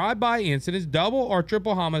by drive-by incidents, double or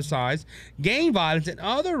triple homicides, gang violence, and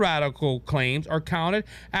other radical claims are counted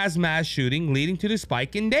as mass shooting, leading to the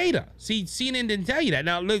spike in data. See, CNN didn't tell you that.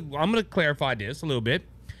 Now, look, I'm going to clarify this a little bit.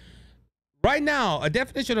 Right now, a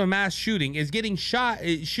definition of a mass shooting is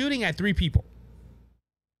shooting at 3 people.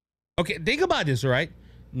 Okay, think about this, all right?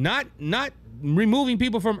 Not removing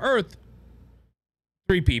people from Earth,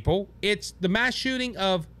 3 people. It's the mass shooting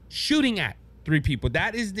of shooting at 3 people.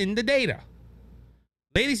 That is in the data.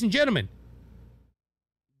 Ladies and gentlemen,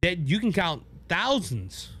 that you can count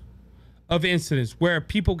thousands of incidents where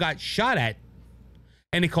people got shot at,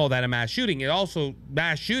 and they call that a mass shooting. It also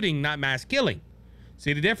mass shooting, not mass killing.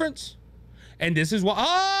 See the difference? And this is what,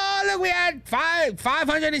 oh, look, we had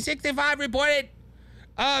 565 reported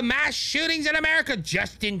mass shootings in America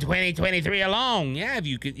just in 2023 alone. Yeah,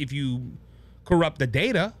 if you corrupt the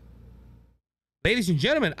data. Ladies and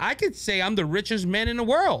gentlemen, I could say I'm the richest man in the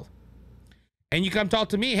world. And you come talk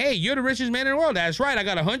to me, hey, you're the richest man in the world. That's right, I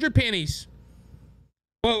got 100 pennies.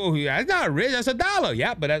 Well, that's not rich, that's $1.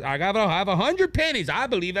 Yeah, but I have 100 pennies. I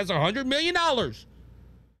believe that's $100 million.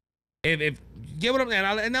 If give it up, and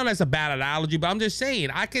I know that's a bad analogy, but I'm just saying,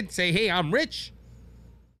 I could say, hey, I'm rich.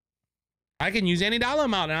 I can use any dollar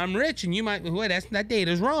amount and I'm rich, and you might, well, that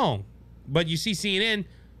data's wrong. But you see, CNN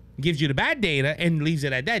gives you the bad data and leaves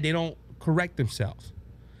it at that. They don't correct themselves.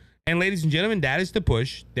 And ladies and gentlemen, that is to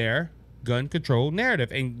push their gun control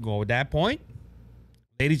narrative. And go with that point,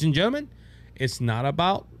 ladies and gentlemen, it's not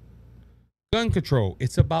about gun control.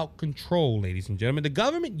 It's about control, ladies and gentlemen. The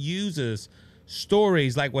government uses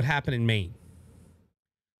stories like what happened in Maine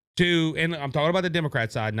and I'm talking about the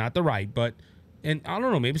Democrat side, not the right, but, and I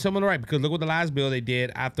don't know, maybe some on the right, because look what the last bill they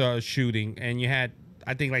did after a shooting, and you had,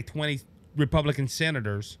 I think, like 20 Republican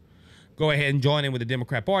senators go ahead and join in with the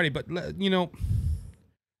Democrat Party. But, you know,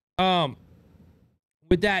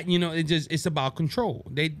 with that, you know, it's about control.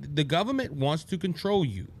 The government wants to control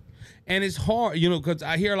you. And it's hard, you know, because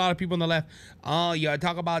I hear a lot of people on the left, oh, yeah,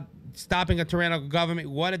 talk about stopping a tyrannical government.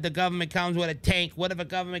 What if the government comes with a tank? What if a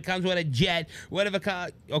government comes with a jet? What if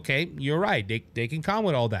okay, you're right. They can come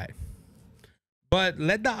with all that. But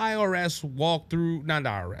let the IRS walk through, not the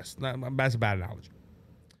IRS. That's a bad analogy.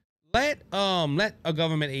 Let a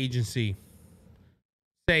government agency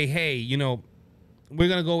say, hey, you know, we're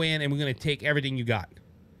going to go in and we're going to take everything you got.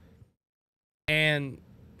 And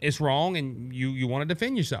it's wrong, and you want to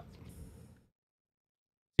defend yourself.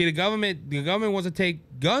 See, the government wants to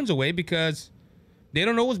take guns away because they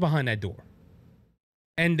don't know what's behind that door.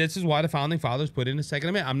 And this is why the founding fathers put in the Second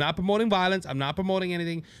Amendment. I'm not promoting violence. I'm not promoting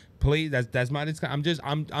anything. Please, that's my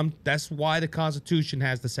that's why the Constitution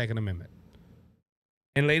has the Second Amendment.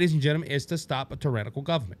 And ladies and gentlemen, it's to stop a tyrannical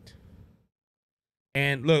government.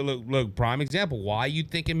 And look, prime example. Why you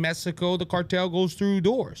think in Mexico the cartel goes through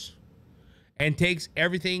doors and takes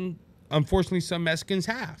everything, unfortunately, some Mexicans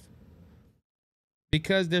have?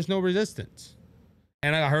 Because there's no resistance.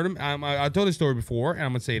 And I heard him, I told this story before, and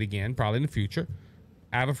I'm going to say it again, probably in the future.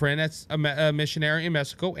 I have a friend that's a missionary in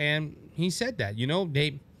Mexico, and he said that, you know,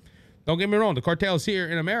 don't get me wrong, the cartel's here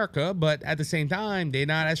in America, but at the same time, they're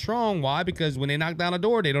not as strong. Why? Because when they knock down a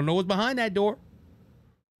door, they don't know what's behind that door.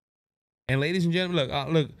 And ladies and gentlemen,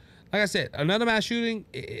 look, like I said, another mass shooting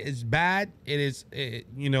is bad.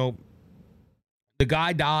 You know, the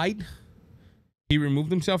guy died. He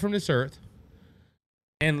removed himself from this earth.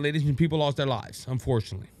 And ladies and gentlemen, people lost their lives,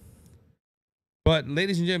 unfortunately. But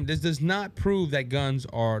ladies and gentlemen, this does not prove that guns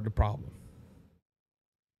are the problem.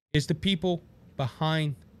 It's the people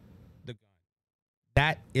behind the gun.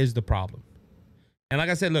 That is the problem. And like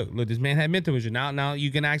I said, look, this man had mental issues. Now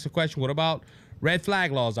you can ask a question. What about red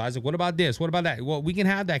flag laws, Isaac? What about this? What about that? Well, we can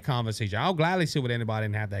have that conversation. I'll gladly sit with anybody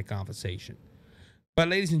and have that conversation. But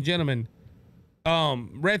ladies and gentlemen,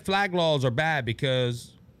 red flag laws are bad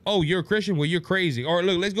because, oh, you're a Christian? Well, you're crazy. Or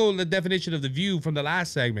look, let's go to the definition of the View from the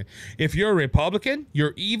last segment. If you're a Republican,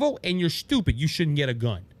 you're evil and you're stupid. You shouldn't get a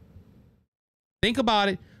gun. Think about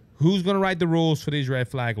it. Who's going to write the rules for these red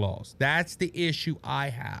flag laws? That's the issue I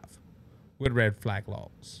have with red flag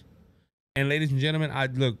laws. And ladies and gentlemen,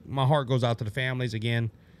 look, my heart goes out to the families again.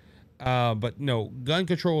 But no, gun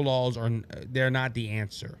control laws they're not the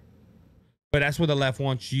answer. But that's what the left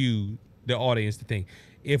wants you the audience to think.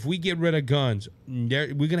 If we get rid of guns,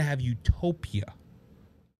 we're going to have utopia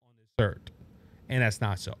on this earth. And that's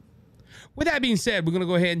not so. With that being said, we're going to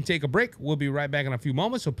go ahead and take a break. We'll be right back in a few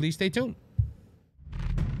moments, so please stay tuned.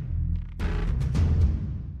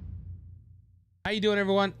 How you doing,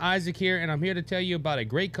 everyone? Isaac here, and I'm here to tell you about a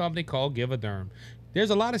great company called Give-A-Derm. There's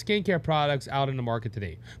a lot of skincare products out in the market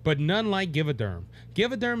today, but none like Give-A-Derm.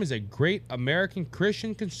 Give-A-Derm is a great American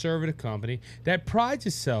Christian conservative company that prides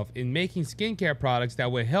itself in making skincare products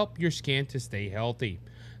that will help your skin to stay healthy.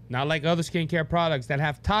 Not like other skincare products that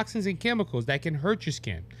have toxins and chemicals that can hurt your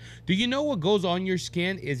skin. Do you know what goes on your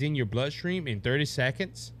skin is in your bloodstream in 30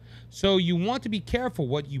 seconds? So you want to be careful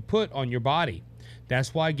what you put on your body.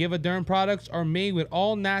 That's why Give-A-Derm products are made with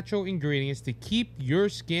all natural ingredients to keep your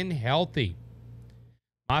skin healthy.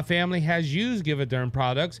 My family has used Give-A-Derm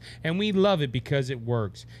products, and we love it because it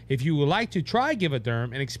works. If you would like to try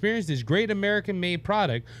Give-A-Derm and experience this great American-made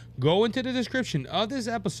product, go into the description of this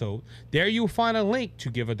episode. There you'll find a link to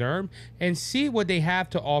Give-A-Derm and see what they have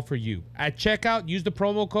to offer you. At checkout, use the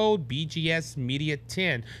promo code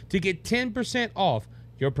BGSmedia10 to get 10% off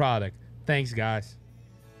your product. Thanks, guys.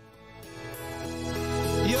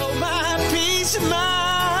 You're my peace of mind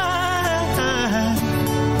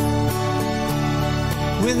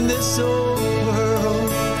when this old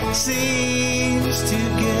world seems to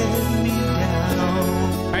get me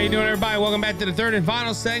down. How you doing, everybody? Welcome back to the third and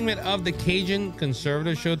final segment of the Cajun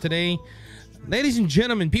Conservative Show today. Ladies and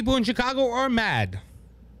gentlemen, people in Chicago are mad.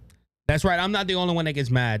 That's right, I'm not the only one that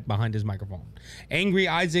gets mad behind this microphone. Angry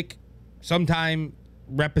Isaac sometimes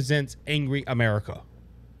represents angry America.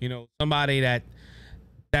 You know, somebody that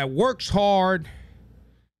works hard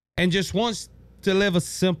and just wants to live a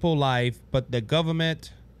simple life, but the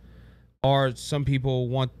government or some people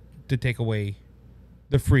want to take away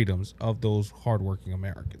the freedoms of those hardworking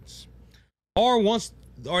Americans, or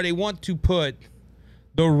they want to put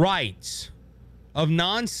the rights of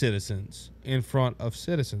non-citizens in front of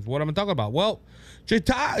citizens. What am I talking about? Well,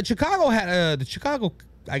 Chicago had the Chicago,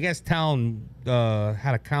 I guess, town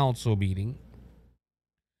had a council meeting,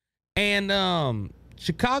 and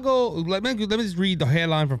Chicago, let me just read the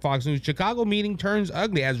headline from Fox News. Chicago meeting turns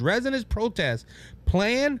ugly as residents protest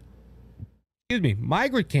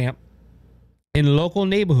migrant camp in local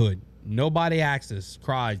neighborhood. Nobody access,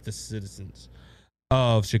 cries the citizens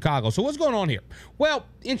of Chicago. So what's going on here? Well,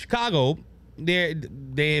 in Chicago, they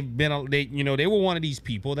were one of these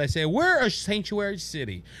people that said, we're a sanctuary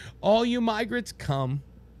city. All you migrants, come.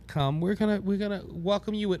 We're gonna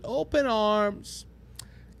welcome you with open arms.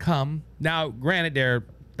 Come. Now, granted, they're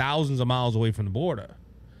thousands of miles away from the border,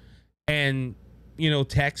 and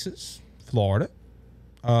Texas, Florida,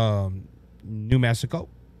 New Mexico,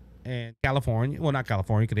 and California. Well, not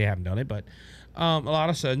California because they haven't done it, but a lot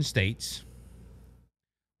of southern states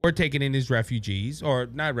were taking in these refugees, or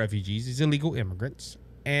not refugees, these illegal immigrants,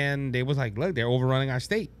 and they was like, look, they're overrunning our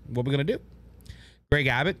state. What are we gonna do? Greg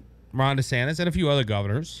Abbott, Ron DeSantis, and a few other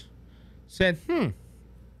governors said,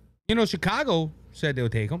 Chicago said they'll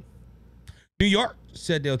take them. New York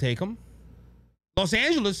said they'll take them. Los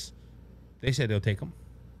Angeles, they said they'll take them.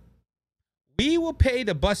 We will pay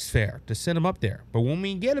the bus fare to send them up there, but when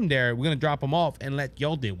we get them there, we're going to drop them off and let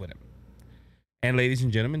y'all deal with them. And ladies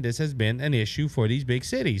and gentlemen, this has been an issue for these big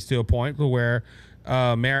cities to a point where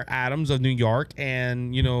Mayor Adams of New York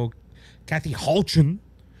and, Kathy Hochul,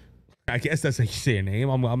 I guess that's how you say her name.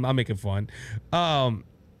 I'm making fun.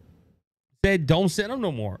 Said, don't send them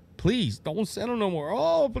no more. Please don't send them no more.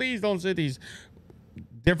 Oh, please don't send these.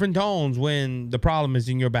 Different tones when the problem is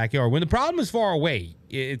in your backyard. When the problem is far away,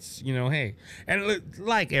 it's, hey. And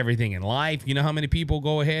like everything in life, you know how many people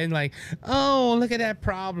go ahead and like, oh, look at that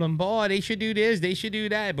problem. Boy, they should do this. They should do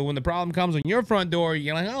that. But when the problem comes on your front door,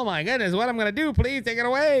 you're like, oh, my goodness, what I'm going to do? Please take it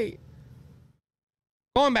away.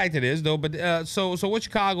 Going back to this, though, but so what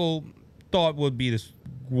Chicago thought would be the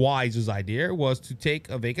wisest idea was to take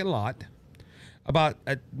a vacant lot, about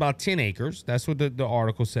 10 acres. That's what the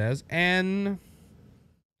article says, and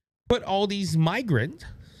put all these migrants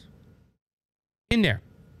in there.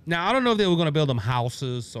 Now, I don't know if they were going to build them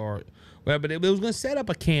houses or whatever, but it was going to set up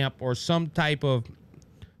a camp or some type of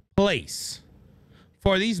place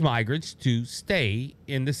for these migrants to stay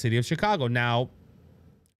in the city of Chicago. Now,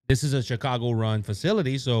 this is a Chicago-run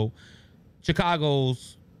facility, so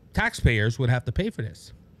Chicago's taxpayers would have to pay for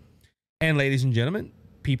this. And ladies and gentlemen,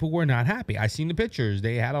 people were not happy. I seen the pictures.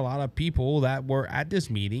 They had a lot of people that were at this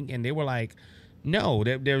meeting, and they were like, no,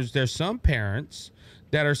 there's some parents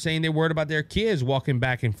that are saying they're worried about their kids walking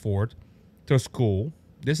back and forth to school.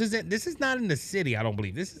 This is not in the city, I don't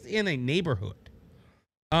believe. This is in a neighborhood.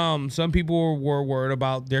 Some people were worried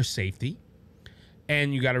about their safety.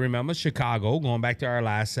 And you got to remember Chicago, going back to our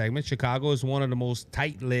last segment, Chicago is one of the most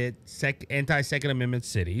tight-lit anti-Second Amendment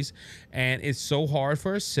cities. And it's so hard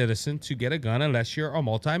for a citizen to get a gun unless you're a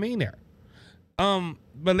multimillionaire. But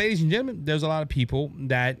ladies and gentlemen, there's a lot of people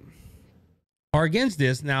that are against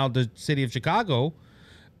this. Now, the city of Chicago,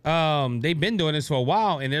 they've been doing this for a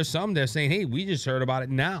while. And there's some that are saying, hey, we just heard about it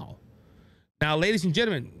now. Now, ladies and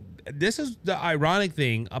gentlemen, this is the ironic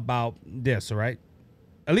thing about this, all right?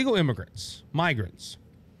 Illegal immigrants, migrants,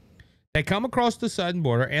 that come across the southern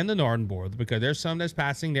border and the northern border, because there's some that's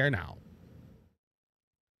passing there now,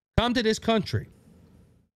 come to this country,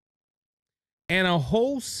 and a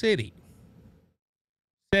whole city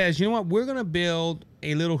says, you know what, we're going to build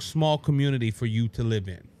a little small community for you to live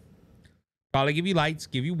in. Probably give you lights,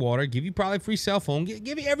 give you water, give you probably free cell phone,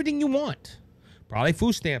 give you everything you want. Probably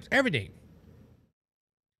food stamps, everything.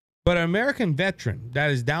 But an American veteran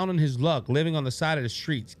that is down on his luck, living on the side of the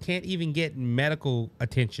streets, can't even get medical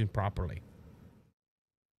attention properly.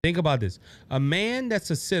 Think about this. A man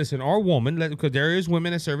that's a citizen or woman, because there is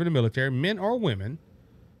women that serve in the military, men or women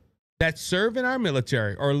that serve in our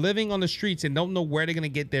military are living on the streets and don't know where they're going to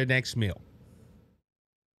get their next meal.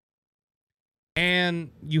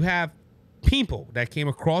 And you have people that came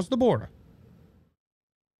across the border.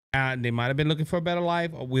 They might have been looking for a better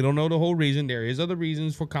life. We don't know the whole reason. There is other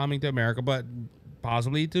reasons for coming to America, but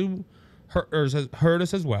possibly to hurt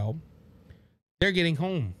us as well. They're getting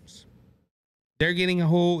homes. They're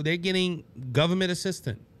getting government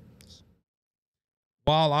assistance.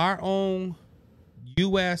 While our own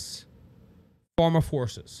U.S. former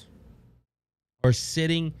forces are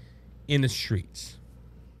sitting in the streets.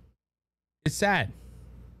 It's sad.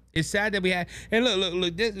 It's sad that we had, and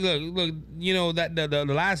look, you know, that the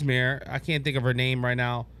last mayor, I can't think of her name right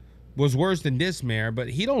now, was worse than this mayor, but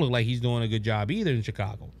he don't look like he's doing a good job either in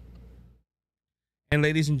Chicago. And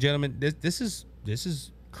ladies and gentlemen, this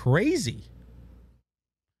is crazy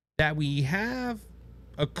that we have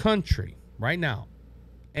a country right now,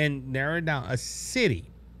 and narrow it down, a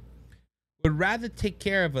city would rather take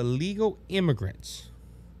care of illegal immigrants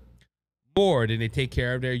more than they take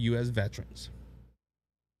care of their U.S. veterans.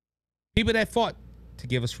 People that fought to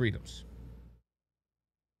give us freedoms.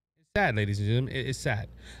 It's sad, ladies and gentlemen. It's sad.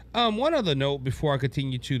 One other note before I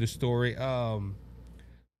continue to the story. I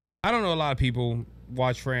don't know a lot of people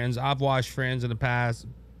watch Friends. I've watched Friends in the past.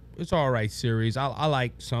 It's all right series. I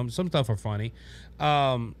like some stuff are funny.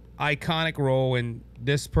 Iconic role, and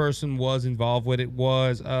this person was involved with it,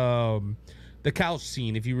 was the couch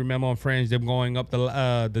scene. If you remember on Friends, them going up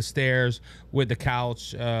the stairs with the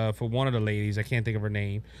couch for one of the ladies. I can't think of her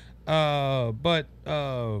name. But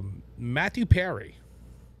Matthew Perry,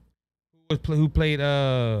 who played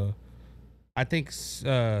I think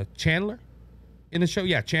Chandler in the show.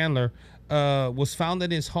 Yeah, Chandler was found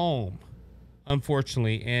in his home,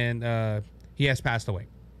 unfortunately, and he has passed away.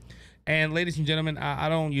 And ladies and gentlemen, I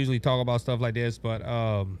don't usually talk about stuff like this, but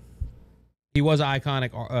he was an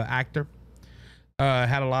iconic actor.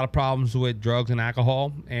 Had a lot of problems with drugs and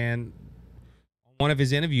alcohol, and one of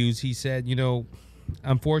his interviews, he said, you know,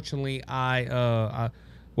 unfortunately,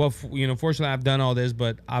 fortunately, I've done all this,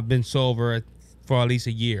 but I've been sober for at least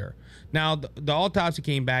a year. Now, the autopsy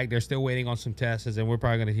came back. They're still waiting on some tests, and we're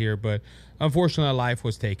probably going to hear. But unfortunately, life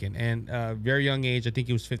was taken, and very young age. I think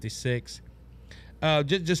he was 56.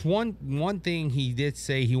 Just one thing he did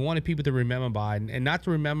say he wanted people to remember Biden, and not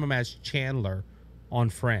to remember him as Chandler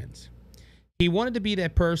on Friends. He wanted to be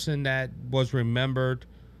that person that was remembered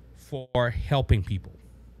for helping people.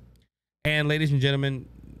 And ladies and gentlemen,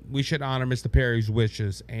 we should honor Mr. Perry's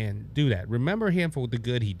wishes and do that. Remember him for the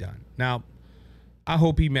good he done. Now, I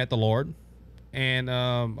hope he met the Lord, and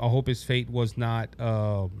I hope his fate was not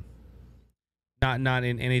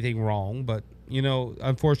in anything wrong. But you know,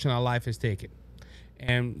 unfortunately, life is taken,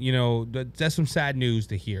 and you know that's some sad news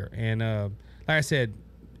to hear. And like I said,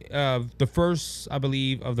 the first, I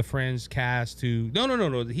believe, of the Friends cast to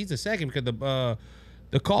no, he's the second, because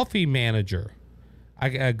the coffee manager.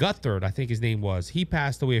 Guthard, I think his name was. He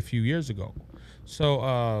passed away a few years ago. So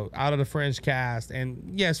out of the Friends cast,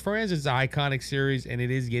 and yes, Friends is an iconic series, and it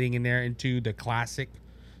is getting in there into the classic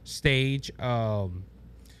stage. You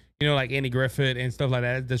know, like Andy Griffith and stuff like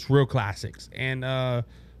that. That's real classics. And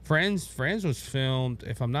Friends was filmed,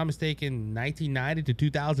 if I'm not mistaken, 1990 to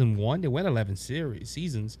 2001. They went 11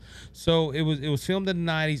 seasons. So it was filmed in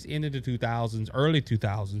the 90s, into the 2000s, early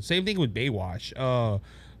 2000s. Same thing with Baywatch.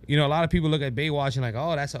 You know, a lot of people look at Baywatch and like,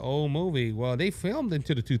 oh, that's an old movie. Well, they filmed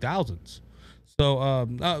into the 2000s. So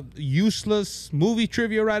useless movie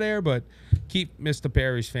trivia right there, but keep Mr.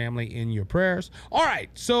 Perry's family in your prayers. All right,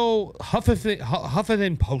 so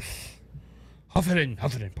Huffington Post.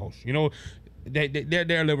 You know,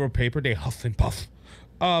 they're a liberal paper. They huff and puff.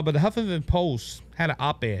 But the Huffington Post had an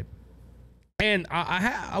op-ed, and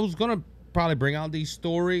I was gonna probably bring out these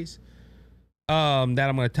stories that I'm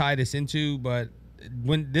gonna tie this into, but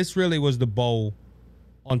when this really was the bow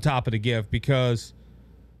on top of the gift, because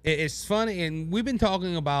it's funny, and we've been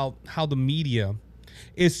talking about how the media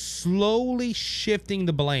is slowly shifting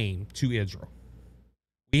the blame to Israel.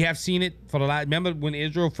 We have seen it for the last. Remember when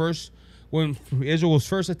Israel was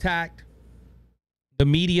first attacked? The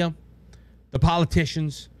media, the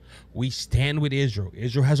politicians, we stand with Israel.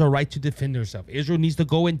 Israel has a right to defend herself. Israel needs to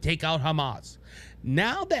go and take out Hamas.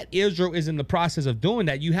 Now that Israel is in the process of doing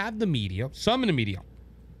that, you have the media, some in the media,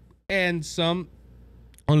 and some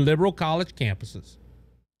on liberal college campuses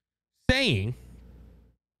saying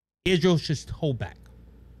Israel should hold back.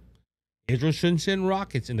 Israel shouldn't send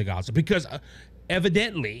rockets into Gaza because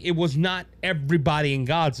evidently it was not everybody in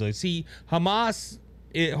Gaza. See, Hamas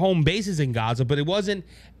home bases in Gaza, but it wasn't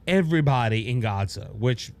everybody in Gaza,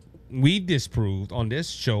 which we've disproved on this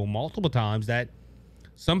show multiple times, that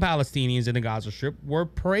some Palestinians in the Gaza Strip were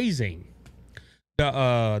praising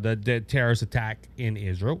the terrorist attack in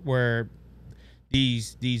Israel, where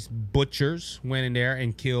these butchers went in there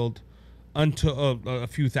and killed unto a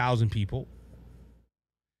few thousand people.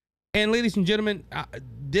 And ladies and gentlemen,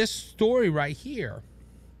 this story right here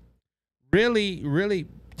really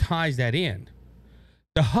ties that in.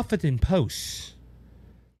 The Huffington Post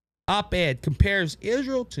op-ed compares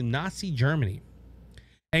Israel to Nazi Germany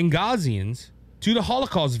and Gazians to the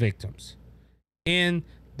Holocaust victims in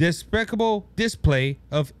despicable display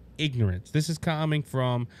of ignorance. This is coming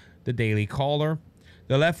from the Daily Caller.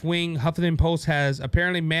 The left-wing Huffington Post has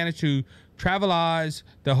apparently managed to trivialize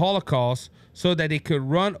the Holocaust so that it could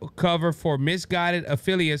run cover for misguided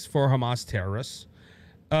affiliates for Hamas terrorists.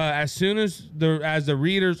 As soon as the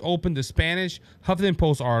readers open the Spanish Huffington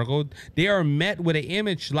Post article, they are met with an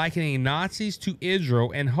image likening Nazis to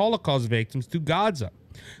Israel and Holocaust victims to Gaza.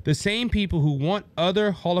 The same people who want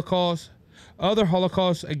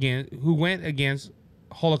who went against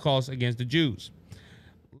Holocaust against the Jews.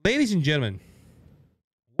 Ladies and gentlemen,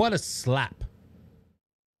 what a slap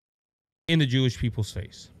in the Jewish people's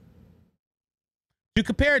face. To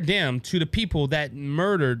compare them to the people that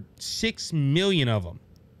murdered 6 million of them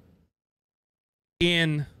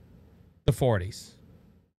in the 40s.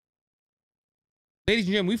 Ladies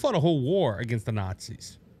and gentlemen, we fought a whole war against the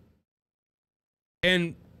Nazis.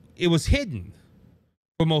 And it was hidden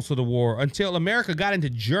for most of the war until America got into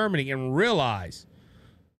Germany and realized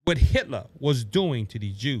what Hitler was doing to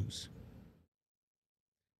these Jews.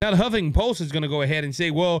 Now, the Huffington Post is going to go ahead and say,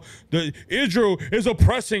 well, Israel is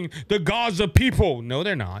oppressing the Gaza people. No,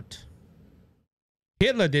 they're not.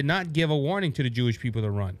 Hitler did not give a warning to the Jewish people to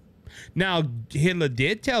run. Now, Hitler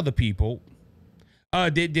did tell the people,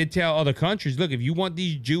 did tell other countries, look, if you want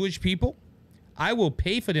these Jewish people, I will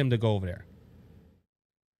pay for them to go over there.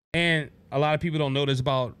 And a lot of people don't know this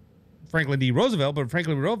about Franklin D. Roosevelt, but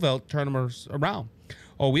Franklin Roosevelt turned them around.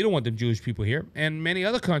 Oh, we don't want them Jewish people here. And many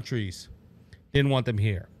other countries didn't want them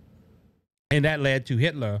here. And that led to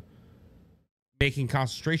Hitler making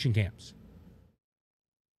concentration camps.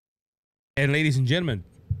 And ladies and gentlemen,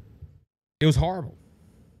 it was horrible.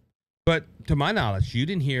 But to my knowledge, you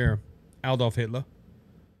didn't hear Adolf Hitler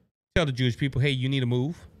tell the Jewish people, hey, you need to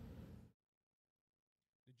move.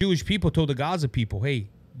 The Jewish people told the Gaza people, hey,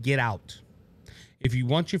 get out. If you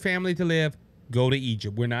want your family to live, go to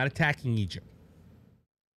Egypt. We're not attacking Egypt.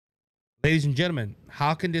 Ladies and gentlemen,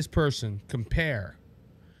 how can this person compare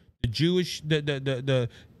the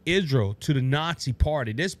Israel to the Nazi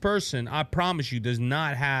party? This person, I promise you, does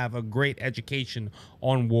not have a great education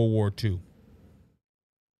on World War II.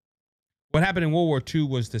 What happened in World War II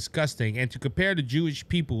was disgusting, and to compare the Jewish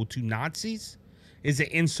people to Nazis is an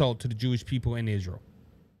insult to the Jewish people in Israel.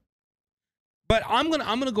 But I'm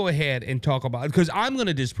gonna go ahead and talk about it, because I'm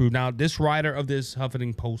gonna disprove. Now, this writer of this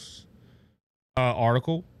Huffington Post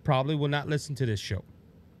article probably will not listen to this show.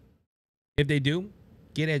 If they do,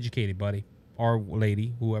 get educated, buddy or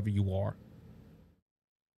lady, whoever you are.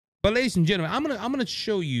 But ladies and gentlemen, I'm gonna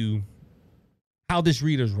show you how this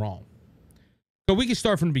reader's wrong. So we can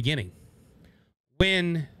start from the beginning.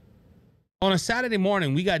 When on a Saturday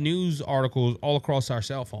morning, we got news articles all across our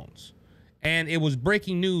cell phones, and it was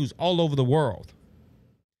breaking news all over the world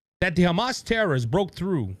that the Hamas terrorists broke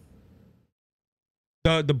through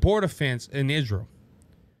the border fence in Israel.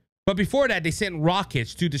 But before that, they sent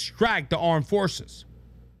rockets to distract the armed forces.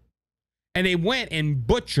 And they went and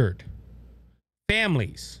butchered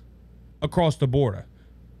families across the border.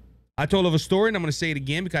 I told of a story, and I'm going to say it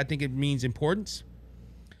again because I think it means importance.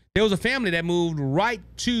 There was a family that moved right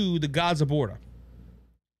to the Gaza border.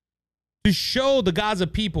 to show the Gaza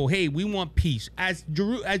people, hey, we want peace. As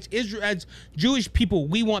Israel, as Jewish people,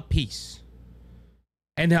 we want peace.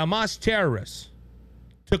 And the Hamas terrorists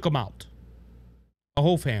took them out, a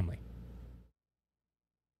whole family.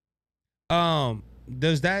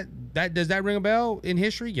 Does that ring a bell in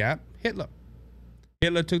history? Yeah, Hitler.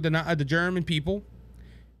 Hitler took the German people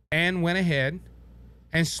and went ahead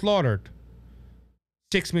and slaughtered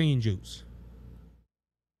 6 million Jews.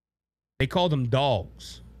 They called them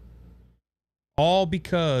dogs. All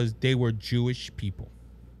because they were Jewish people.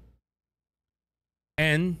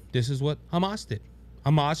 And this is what Hamas did.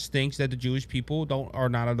 Hamas thinks that the Jewish people are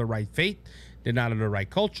not of the right faith. They're not of the right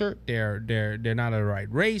culture. They're not of the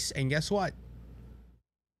right race. And guess what?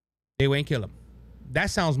 They went and kill them. That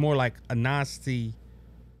sounds more like a Nazi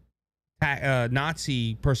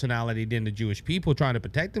personality than the Jewish people trying to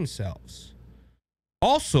protect themselves.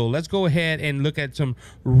 Also, let's go ahead and look at some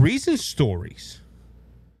recent stories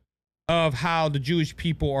of how the Jewish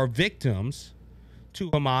people are victims to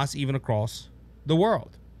Hamas even across the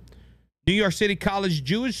world. New York City college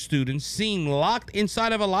Jewish students seen locked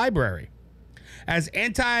inside of a library as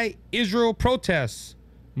anti-Israel protests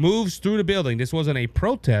moves through the building. This wasn't a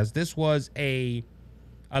protest. This was a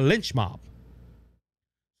lynch mob.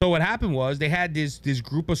 So what happened was they had this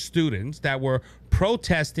group of students that were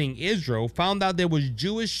protesting Israel, found out there was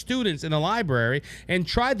Jewish students in the library, and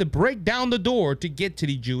tried to break down the door to get to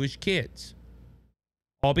the Jewish kids.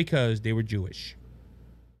 All because they were Jewish.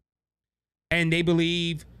 And they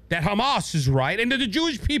believe that Hamas is right and that the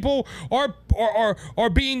Jewish people are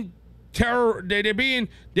being terror. They're being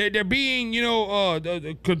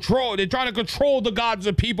control. They're trying to control the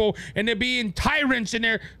Gaza people, and they're being tyrants, and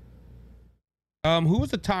they're who was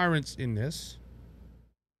the tyrants in this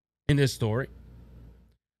story?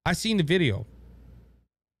 I seen the video.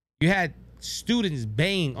 You had students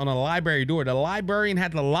banging on a library door. The librarian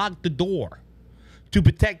had to lock the door to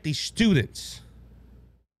protect these students.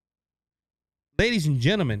 Ladies and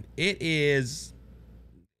gentlemen, it is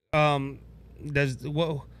does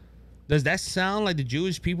that sound like the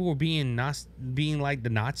Jewish people were being like the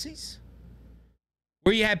Nazis?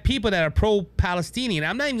 Where you have people that are pro-Palestinian.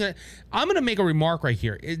 I'm gonna make a remark right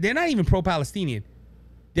here. They're not even pro-Palestinian.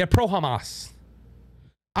 They're pro-Hamas.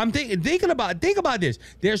 Think about this.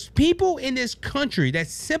 There's people in this country that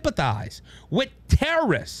sympathize with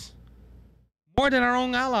terrorists more than our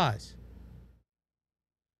own allies.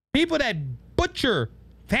 People that butcher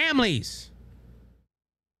families.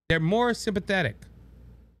 They're more sympathetic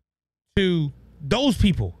to those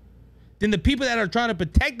people than the people that are trying to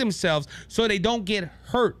protect themselves so they don't get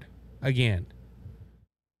hurt again.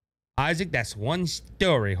 Isaac, that's one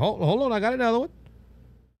story. Hold on, I got another one.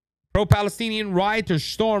 Pro-Palestinian rioters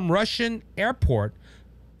storm Russian airport,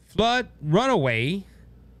 flood runway,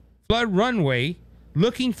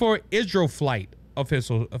 looking for Israel flight,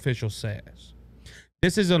 official says.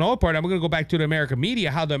 This is an old part. I'm going to go back to the American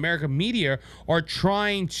media, how the American media are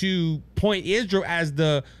trying to point Israel as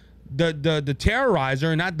the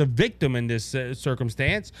terrorizer, not the victim in this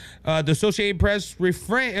circumstance. The Associated Press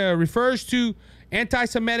refers to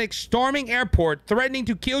anti-Semitic storming airport, threatening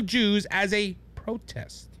to kill Jews as a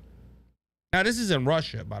protest. Now, this is in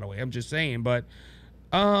Russia, by the way. I'm just saying. But,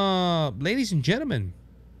 ladies and gentlemen,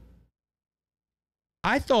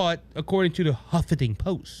 I thought, according to the Huffington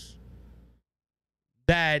Post,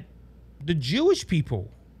 that the Jewish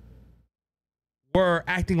people were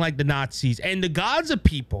acting like the Nazis, and the Gaza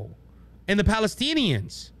people and the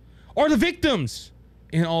Palestinians are the victims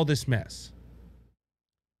in all this mess.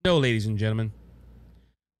 No, ladies and gentlemen,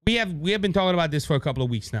 we have been talking about this for a couple of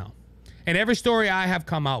weeks now, and every story I have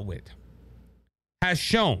come out with has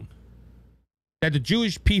shown that the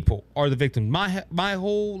Jewish people are the victims. My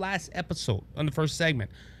whole last episode on the first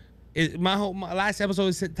segment, my last episode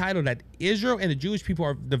is titled that Israel and the Jewish people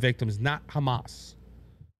are the victims, not Hamas.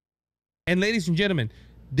 And ladies and gentlemen,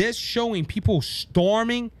 this showing people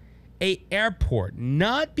storming a airport,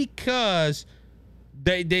 not because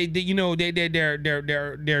they're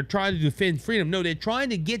trying to defend freedom. No, they're trying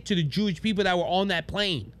to get to the Jewish people that were on that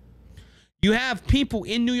plane. You have people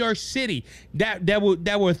in New York City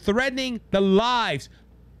that were threatening the lives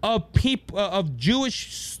of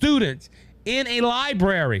Jewish students in a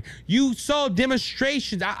library. You saw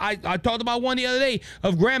demonstrations. I talked about one the other day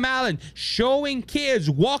of Graham Allen showing kids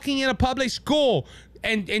walking in a public school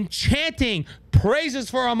and chanting praises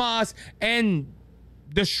for Hamas and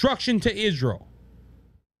destruction to Israel.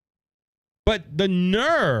 But the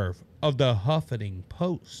nerve of the Huffington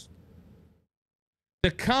Post to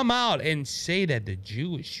come out and say that the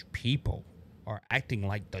Jewish people are acting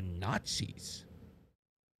like the Nazis.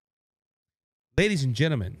 Ladies and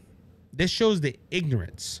gentlemen, this shows the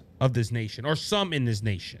ignorance of this nation, or some in this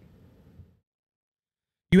nation.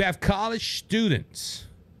 You have college students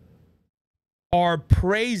are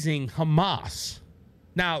praising Hamas.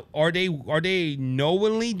 Now, are they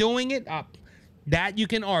knowingly doing it? That you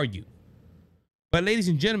can argue. But ladies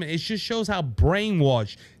and gentlemen, it just shows how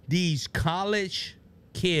brainwashed these college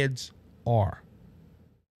kids are.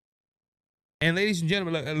 And ladies and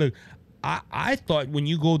gentlemen, look, I thought when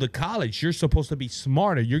you go to college, you're supposed to be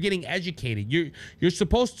smarter. You're getting educated. You're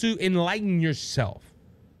supposed to enlighten yourself.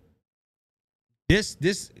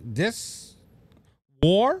 This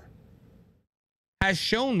war has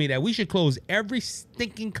shown me that we should close every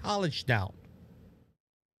stinking college down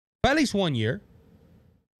for at least 1 year.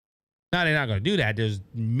 Now, they're not going to do that. There's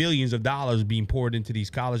millions of dollars being poured into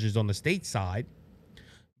these colleges on the state side.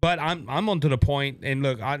 But I'm on to the point, and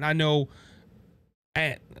look, I know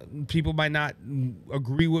people might not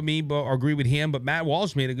agree with me or agree with him, but Matt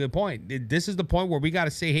Walsh made a good point. This is the point where we got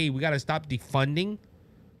to say, hey, we got to stop defunding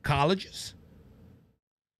colleges,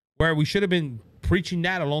 where we should have been preaching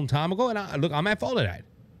that a long time ago. And look, I'm at fault of that.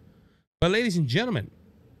 But ladies and gentlemen,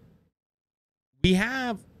 we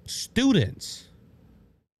have students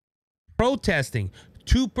protesting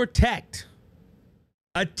to protect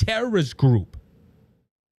a terrorist group.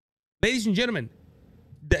 Ladies and gentlemen,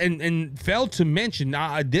 and failed to mention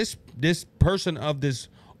this person of this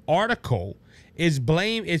article is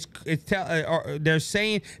they're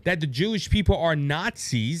saying that the Jewish people are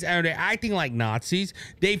Nazis, or they're acting like Nazis.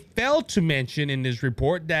 They failed to mention in this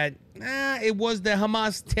report that it was the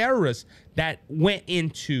Hamas terrorists that went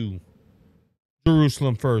into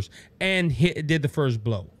Jerusalem first and did the first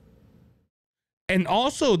blow. And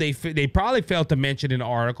also, they probably failed to mention in the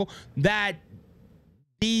article that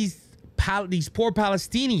these poor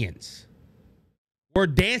Palestinians were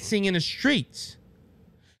dancing in the streets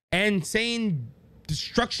and saying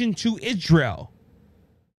destruction to Israel.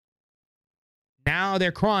 Now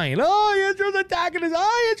they're crying, oh, Israel's attacking us.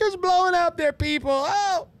 Oh, Israel's blowing up their people.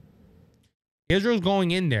 Oh, Israel's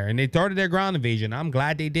going in there, and they started their ground invasion. I'm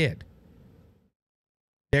glad they did.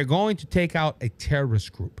 They're going to take out a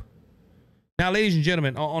terrorist group. Now, ladies and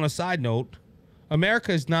gentlemen, on a side note,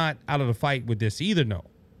 America is not out of the fight with this either, no.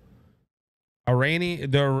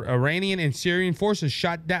 The Iranian and Syrian forces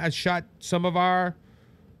shot some of our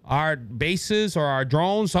bases or our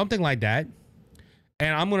drones, something like that.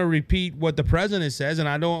 And I'm going to repeat what the president says, and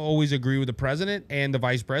I don't always agree with the president and the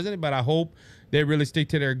vice president, but I hope they really stick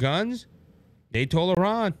to their guns. They told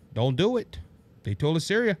Iran, don't do it. They told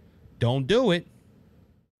Syria, don't do it.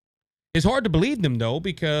 It's hard to believe them, though,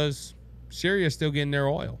 because Syria is still getting their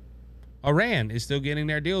oil. Iran is still getting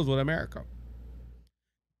their deals with America.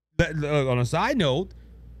 On a side note,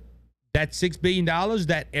 that $6 billion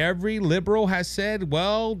that every liberal has said,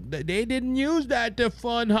 well, they didn't use that to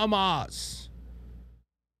fund Hamas.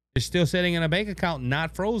 It's still sitting in a bank account,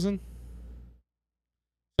 not frozen.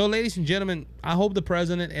 So, ladies and gentlemen, I hope the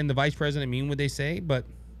president and the vice president mean what they say, but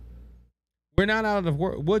we're not out of the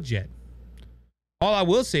woods yet. All I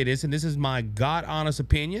will say this, and this is my God-honest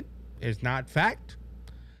opinion, it's not fact.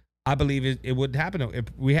 I believe it would happen. If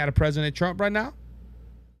we had a President Trump right now,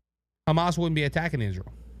 Hamas wouldn't be attacking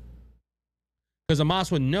Israel. Because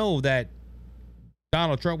Hamas would know that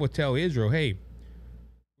Donald Trump would tell Israel, hey,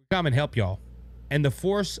 come and help y'all. And the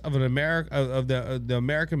force of the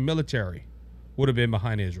American military would have been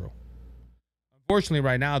behind Israel. Unfortunately,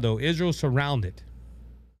 right now, though, Israel's surrounded.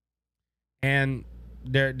 And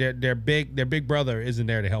their big brother isn't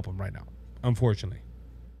there to help them right now, unfortunately.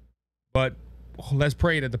 But let's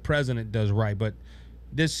pray that the president does right. But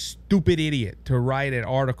this stupid idiot to write an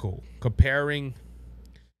article comparing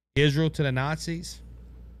Israel to the Nazis,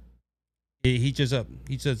 he's just dumb.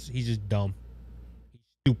 He's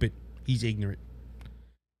stupid. He's ignorant.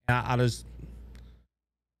 I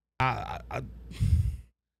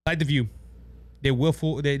like the view. They're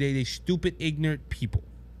willful. They stupid, ignorant people.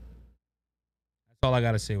 That's all I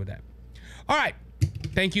got to say with that. All right.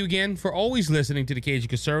 Thank you again for always listening to the Cajun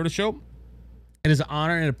Conservative Show. It is an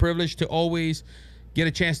honor and a privilege to always get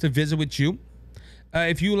a chance to visit with you.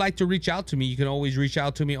 If you would like to reach out to me, you can always reach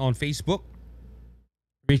out to me on Facebook.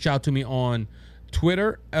 Reach out to me on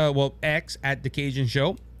Twitter, X at The Cajun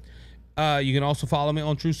Show. You can also follow me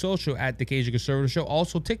on True Social at The Cajun Conservative Show.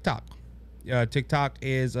 Also TikTok. TikTok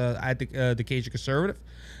is at the Cajun Conservative.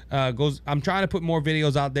 I'm trying to put more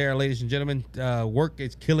videos out there, ladies and gentlemen. Work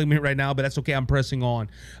is killing me right now, but that's okay. I'm pressing on.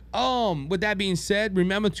 With that being said,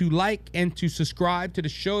 remember to like and to subscribe to the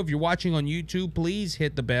show. If you're watching on YouTube, please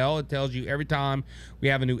hit the bell. It tells you every time we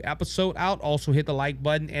have a new episode out. Also hit the like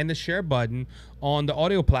button and the share button on the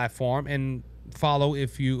audio platform, and follow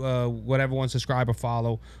if you whatever one, subscribe or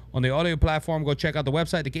follow on the audio platform. Go check out the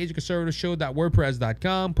website, the Cajun Conservative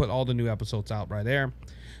Show.wordpress.com. Put all the new episodes out right there.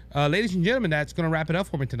 Ladies and gentlemen, that's going to wrap it up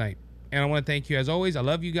for me tonight. And I want to thank you as always. I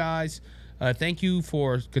love you guys. Thank you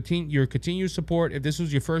for your continued support. If this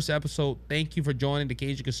was your first episode, thank you for joining the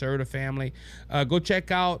Cajun Conservative family. Go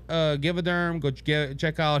check out Give-A-Derm. Go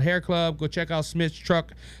check out HairClub. Go check out Smith's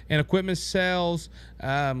Truck and Equipment Sales.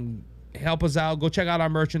 Help us out. Go check out our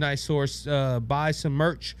merchandise source. Buy some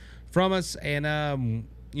merch from us, and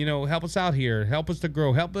you know, help us out here. Help us to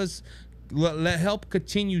grow. Help us help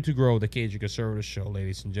continue to grow the Cajun Conservative Show,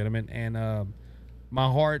 ladies and gentlemen. And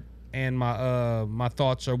my heart and my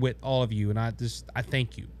thoughts are with all of you, and I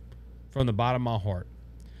thank you from the bottom of my heart.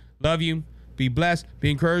 Love you. Be blessed.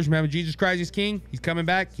 Be encouraged. Remember, Jesus Christ is King. He's coming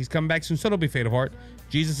back. He's coming back soon. So don't be faint of heart.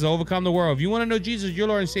 Jesus has overcome the world. If you want to know Jesus, your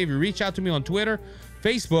Lord and Savior, reach out to me on Twitter,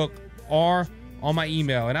 Facebook, or on my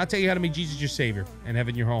email, and I'll tell you how to make Jesus your Savior and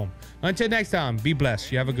heaven your home. Until next time, be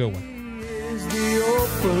blessed. You have a good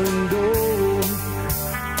one.